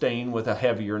sustain with a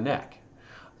heavier neck.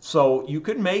 So you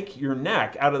could make your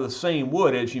neck out of the same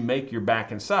wood as you make your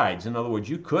back and sides. In other words,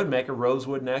 you could make a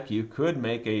rosewood neck, you could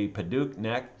make a Padauk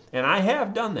neck, and I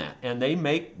have done that. And they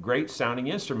make great sounding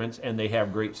instruments, and they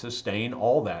have great sustain,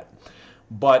 all that.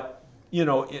 But, you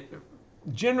know,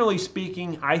 generally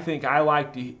speaking, I think I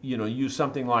like to, you know, use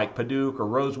something like Padauk or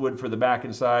rosewood for the back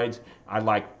and sides. I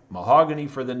like mahogany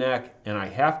for the neck, and I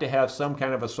have to have some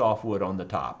kind of a softwood on the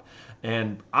top.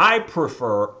 And I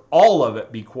prefer all of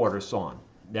it be quarter sawn.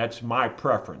 That's my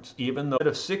preference. Even though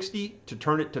of 60 to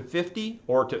turn it to 50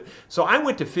 so I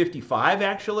went to 55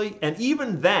 actually, and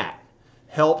even that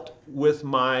helped with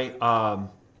my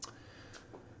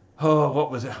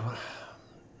what was it?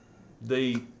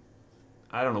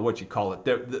 I don't know what you call it.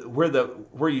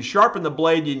 Where you sharpen the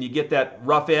blade and you get that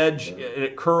rough edge and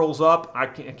it curls up. I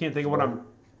can't think of what I'm.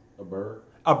 A burr?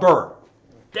 A burr.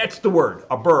 That's the word,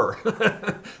 a burr.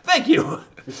 Thank you.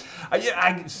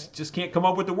 I just can't come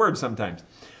up with the word sometimes.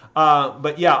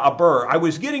 But yeah, a burr. I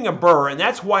was getting a burr, and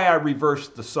that's why I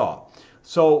reversed the saw.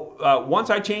 So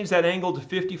once I changed that angle to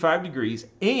 55 degrees,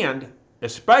 and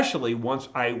especially once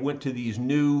I went to these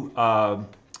new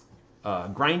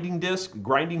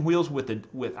grinding wheels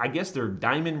with I guess they're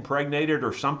diamond impregnated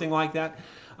or something like that.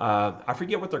 I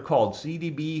forget what they're called,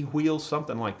 CDB wheels,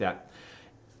 something like that.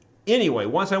 Anyway,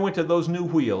 once I went to those new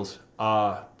wheels,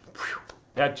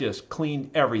 that just cleaned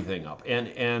everything up.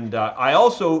 And I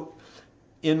also,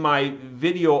 in my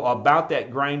video about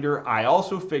that grinder, I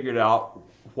also figured out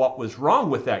what was wrong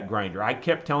with that grinder. I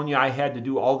kept telling you I had to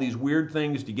do all these weird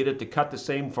things to get it to cut the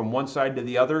same from one side to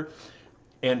the other.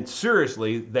 And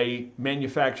seriously, they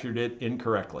manufactured it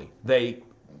incorrectly. They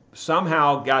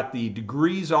somehow got the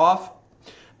degrees off.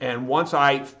 And once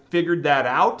I figured that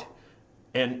out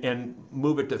and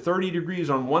move it to 30 degrees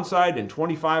on one side and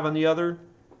 25 on the other,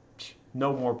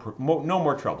 no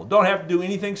more trouble. Don't have to do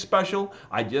anything special.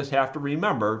 I just have to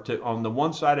remember to, on the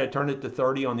one side I turn it to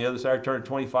 30, on the other side I turn it to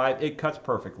 25. It cuts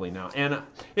perfectly now. And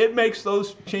it makes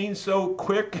those chains so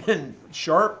quick and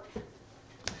sharp.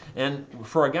 And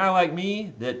for a guy like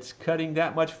me that's cutting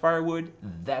that much firewood,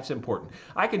 that's important.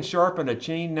 I can sharpen a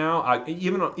chain now.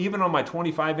 Even on my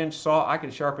 25-inch saw, I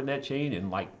can sharpen that chain in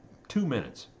like 2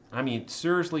 minutes. I mean,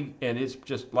 seriously, and it's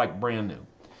just like brand new.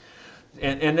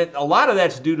 And a lot of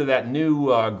that's due to that new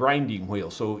grinding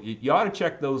wheel. So you ought to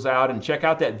check those out and check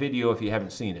out that video if you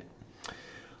haven't seen it.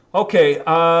 Okay,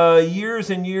 years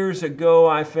and years ago,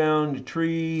 I found a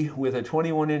tree with a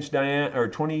 21-inch diameter or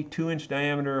 22-inch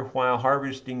diameter while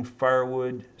harvesting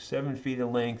firewood, 7 feet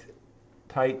in length,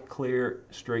 tight, clear,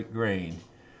 straight grain.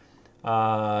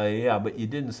 Yeah, but you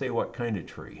didn't say what kind of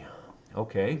tree.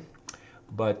 Okay,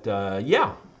 but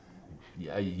yeah,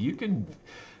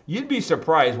 you'd be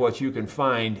surprised what you can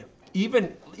find.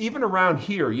 Even around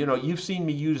here, you know, you've seen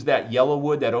me use that yellow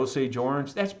wood, that Osage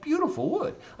orange. That's beautiful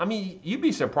wood. I mean, you'd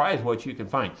be surprised what you can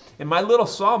find. And my little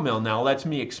sawmill now lets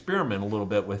me experiment a little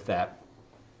bit with that,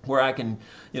 where I can,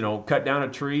 you know, cut down a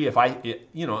tree.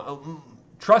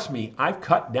 Trust me, I've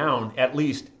cut down at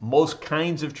least most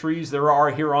kinds of trees there are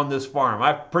here on this farm.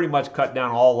 I've pretty much cut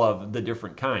down all of the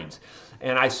different kinds.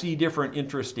 And I see different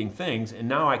interesting things, and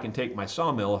now I can take my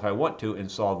sawmill if I want to and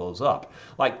saw those up.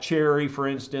 Like cherry, for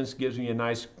instance, gives me a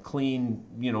nice, clean,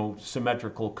 you know,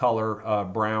 symmetrical color,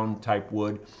 brown type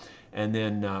wood. And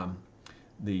then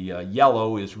the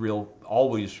yellow is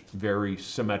always very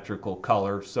symmetrical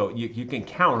color, so you can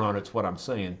count on it's what I'm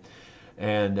saying.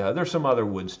 And there's some other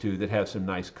woods too that have some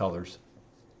nice colors.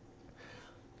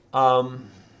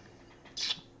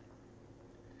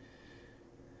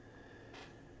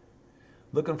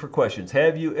 Looking for questions.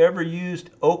 Have you ever used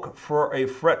oak for a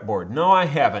fretboard? No, I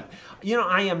haven't. You know,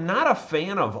 I am not a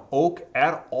fan of oak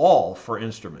at all for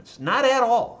instruments. Not at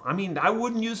all. I mean, I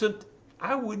wouldn't use it.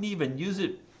 I wouldn't even use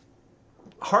it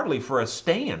hardly for a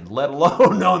stand, let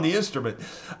alone on the instrument.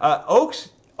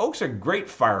 Oak's a great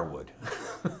firewood.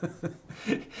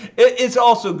 It's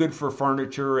also good for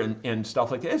furniture and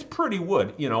stuff like that. It's pretty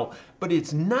wood, you know, but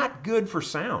it's not good for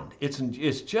sound.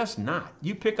 It's just not.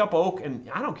 You pick up oak, and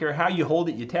I don't care how you hold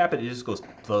it, you tap it, it just goes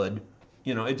thud.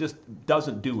 You know, it just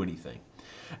doesn't do anything.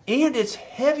 And it's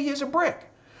heavy as a brick.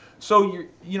 So,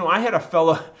 you know, I had a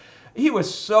fella, he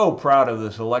was so proud of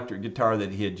this electric guitar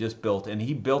that he had just built, and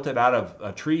he built it out of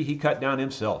a tree he cut down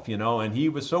himself, you know, and he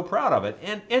was so proud of it.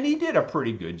 And he did a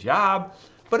pretty good job.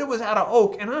 But it was out of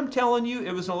oak, and I'm telling you,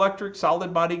 it was an electric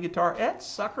solid body guitar. That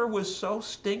sucker was so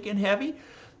stinking heavy,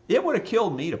 it would have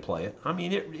killed me to play it. I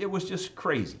mean, it was just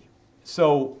crazy.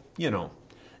 So, you know,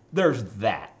 there's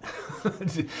that.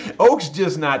 Oak's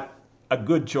just not a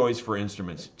good choice for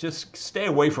instruments. Just stay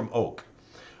away from oak.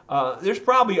 There's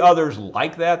probably others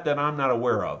like that I'm not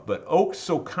aware of, but oak's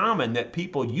so common that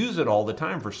people use it all the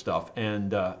time for stuff,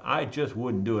 and I just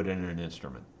wouldn't do it in an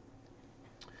instrument.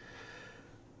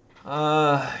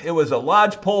 It was a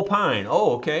lodgepole pine.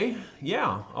 Oh, okay.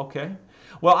 Yeah, okay.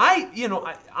 Well,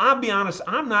 I'll be honest,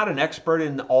 I'm not an expert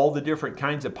in all the different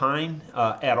kinds of pine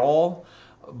at all,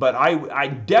 but I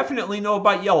definitely know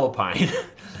about yellow pine,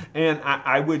 and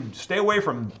I would stay away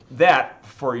from that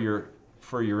for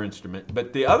your instrument.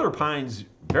 But the other pines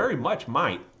very much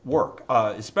might work,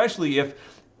 especially if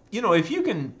you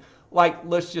can, like,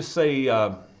 let's just say,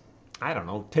 I don't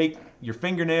know, take your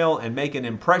fingernail and make an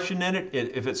impression in it.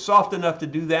 If it's soft enough to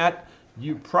do that,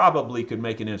 you probably could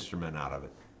make an instrument out of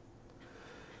it.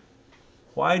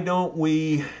 Why don't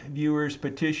we, viewers,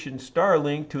 petition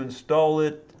Starlink to install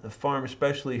it, the farm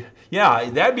especially? Yeah,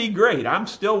 that'd be great. I'm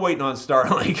still waiting on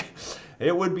Starlink.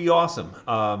 It would be awesome.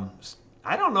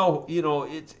 I don't know,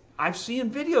 I've seen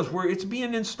videos where it's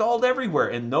being installed everywhere,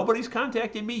 and nobody's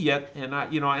contacted me yet. And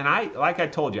I, like I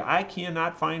told you, I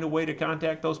cannot find a way to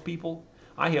contact those people.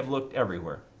 I have looked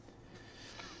everywhere.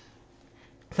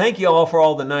 Thank you all for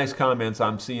all the nice comments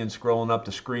I'm seeing scrolling up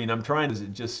the screen. I'm trying to,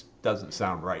 it just doesn't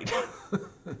sound right.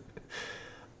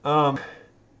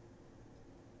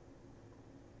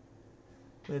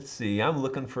 Let's see, I'm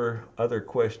looking for other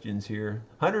questions here.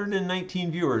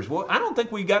 119 viewers. Well, I don't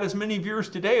think we got as many viewers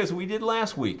today as we did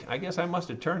last week. I guess I must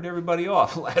have turned everybody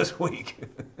off last week.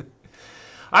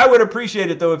 I would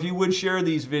appreciate it, though, if you would share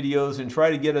these videos and try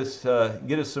to get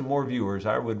us some more viewers.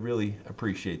 I would really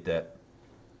appreciate that.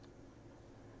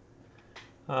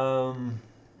 Um,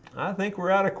 I think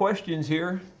we're out of questions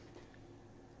here.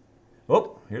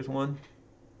 Oh, here's one.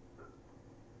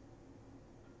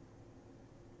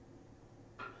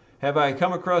 Have I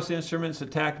come across instruments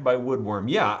attacked by woodworm?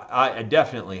 Yeah, I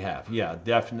definitely have. Yeah,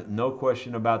 definite, no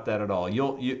question about that at all.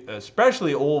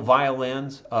 Especially old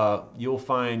violins, you'll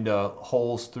find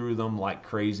holes through them like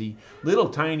crazy, little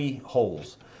tiny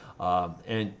holes,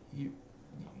 and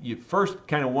you first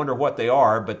kind of wonder what they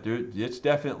are, but it's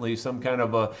definitely some kind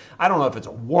of a, I don't know if it's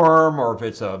a worm or if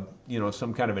it's a,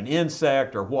 some kind of an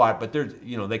insect or what, but there's,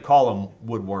 they call them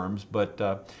woodworms,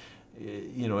 but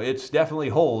it's definitely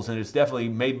holes, and it's definitely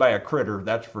made by a critter,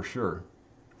 that's for sure.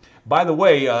 By the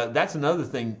way, that's another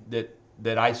thing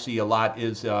that I see a lot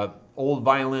is old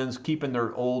violins keeping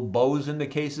their old bows in the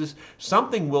cases.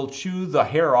 Something will chew the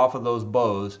hair off of those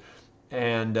bows,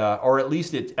 and or at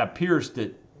least it appears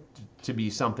to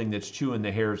be something that's chewing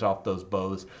the hairs off those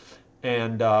bows.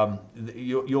 And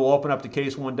you'll open up the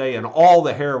case one day, and all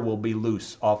the hair will be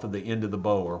loose off of the end of the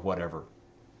bow or whatever.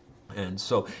 And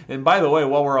by the way,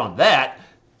 while we're on that,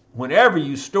 whenever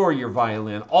you store your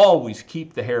violin, always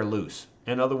keep the hair loose.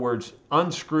 In other words,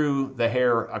 unscrew the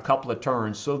hair a couple of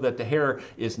turns so that the hair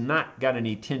is not got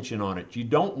any tension on it. You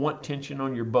don't want tension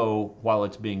on your bow while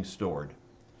it's being stored.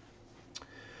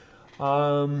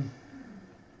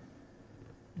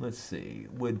 Let's see.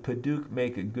 Would Padauk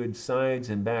make a good sides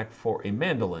and back for a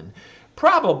mandolin?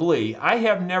 Probably. I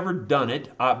have never done it,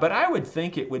 but I would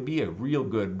think it would be a real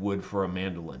good wood for a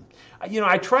mandolin.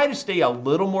 I try to stay a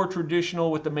little more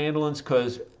traditional with the mandolins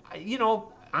because,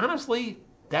 honestly,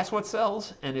 that's what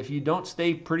sells. And if you don't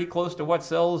stay pretty close to what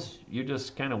sells, you're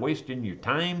just kind of wasting your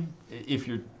time if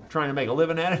you're trying to make a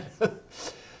living at it.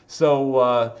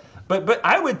 So, but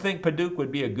I would think Padauk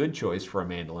would be a good choice for a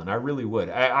mandolin. I really would.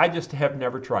 I just have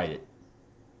never tried it.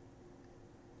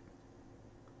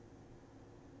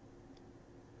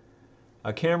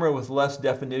 A camera with less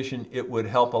definition, it would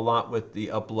help a lot with the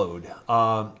upload.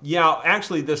 Yeah,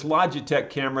 actually, this Logitech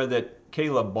camera that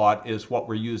Caleb bought is what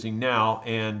we're using now,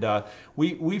 and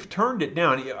we've turned it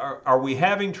down. Are we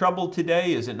having trouble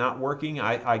today? Is it not working?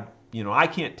 I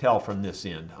can't tell from this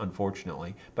end,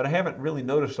 unfortunately, but I haven't really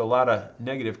noticed a lot of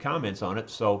negative comments on it,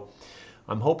 so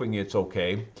I'm hoping it's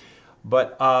okay.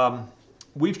 But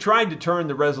we've tried to turn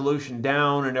the resolution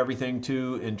down and everything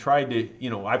too, and tried to,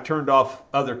 I've turned off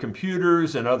other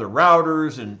computers and other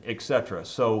routers and etc.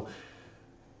 So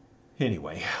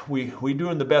anyway, we're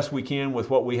doing the best we can with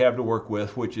what we have to work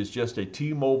with, which is just a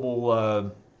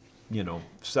T-Mobile,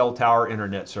 cell tower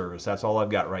internet service. That's all I've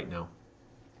got right now.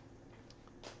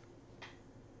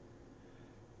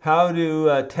 How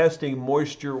do testing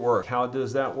moisture work? How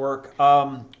does that work?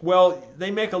 Well,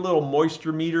 they make a little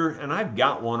moisture meter, and I've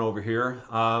got one over here.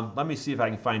 Let me see if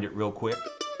I can find it real quick.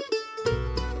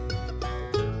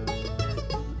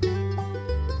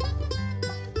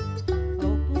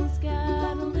 Opal's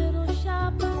got a little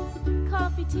shop,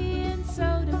 coffee, tea, and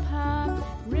soda pop,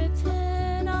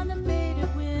 written on the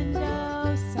faded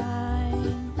window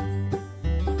sign.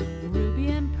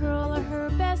 Ruby and Pearl are her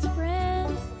best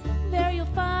friends. There you'll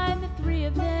find the three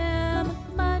of them,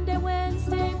 Monday,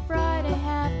 Wednesday, Friday,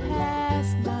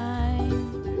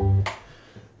 9:30.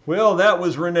 Well, that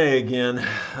was Renee again.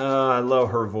 I love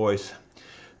her voice.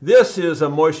 This is a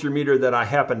moisture meter that I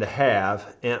happen to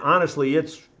have, and honestly,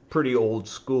 it's pretty old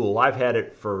school. I've had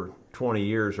it for 20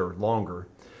 years or longer.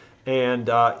 And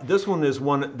this one is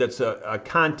one that's a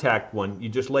contact one. You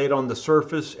just lay it on the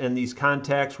surface, and these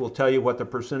contacts will tell you what the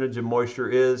percentage of moisture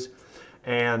is.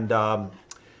 And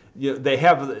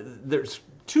there's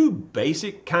two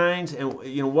basic kinds,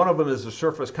 and one of them is a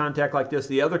surface contact like this.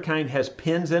 The other kind has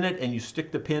pins in it, and you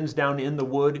stick the pins down in the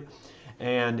wood,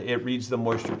 and it reads the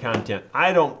moisture content.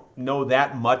 I don't know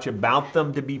that much about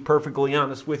them, to be perfectly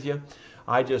honest with you.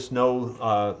 I just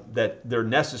know that they're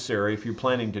necessary if you're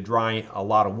planning to dry a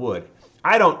lot of wood.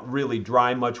 I don't really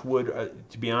dry much wood,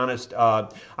 to be honest. I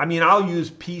mean, I'll use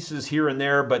pieces here and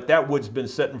there, but that wood's been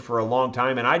sitting for a long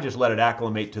time, and I just let it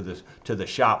acclimate to the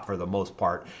shop for the most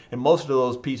part. And most of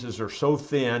those pieces are so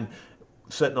thin,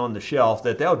 sitting on the shelf,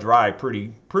 that they'll dry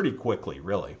pretty quickly,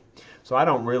 really. So I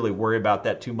don't really worry about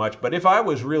that too much. But if I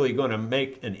was really going to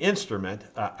make an instrument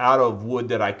out of wood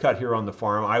that I cut here on the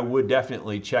farm, I would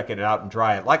definitely check it out and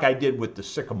dry it, like I did with the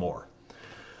sycamore.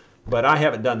 But I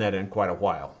haven't done that in quite a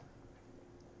while.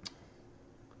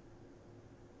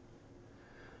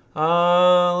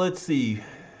 Let's see.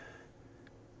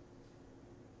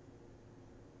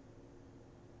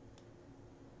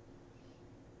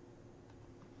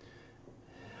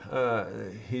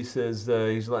 He says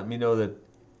he's letting me know that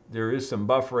there is some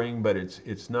buffering, but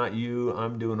it's not you.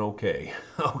 I'm doing okay.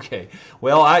 Okay.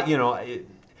 Well,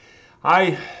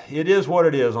 It is what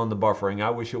it is on the buffering. I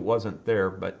wish it wasn't there,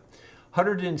 but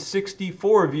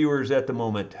 164 viewers at the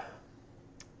moment.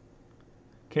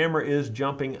 Camera is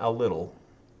jumping a little.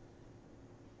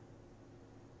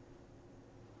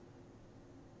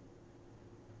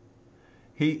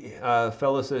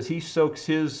 Fella says he soaks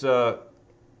his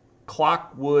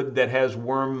clock wood that has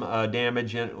worm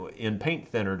damage in paint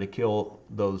thinner to kill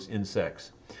those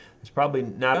insects. It's probably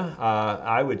not.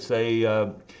 I would say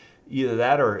either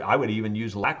that, or I would even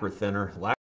use lacquer thinner.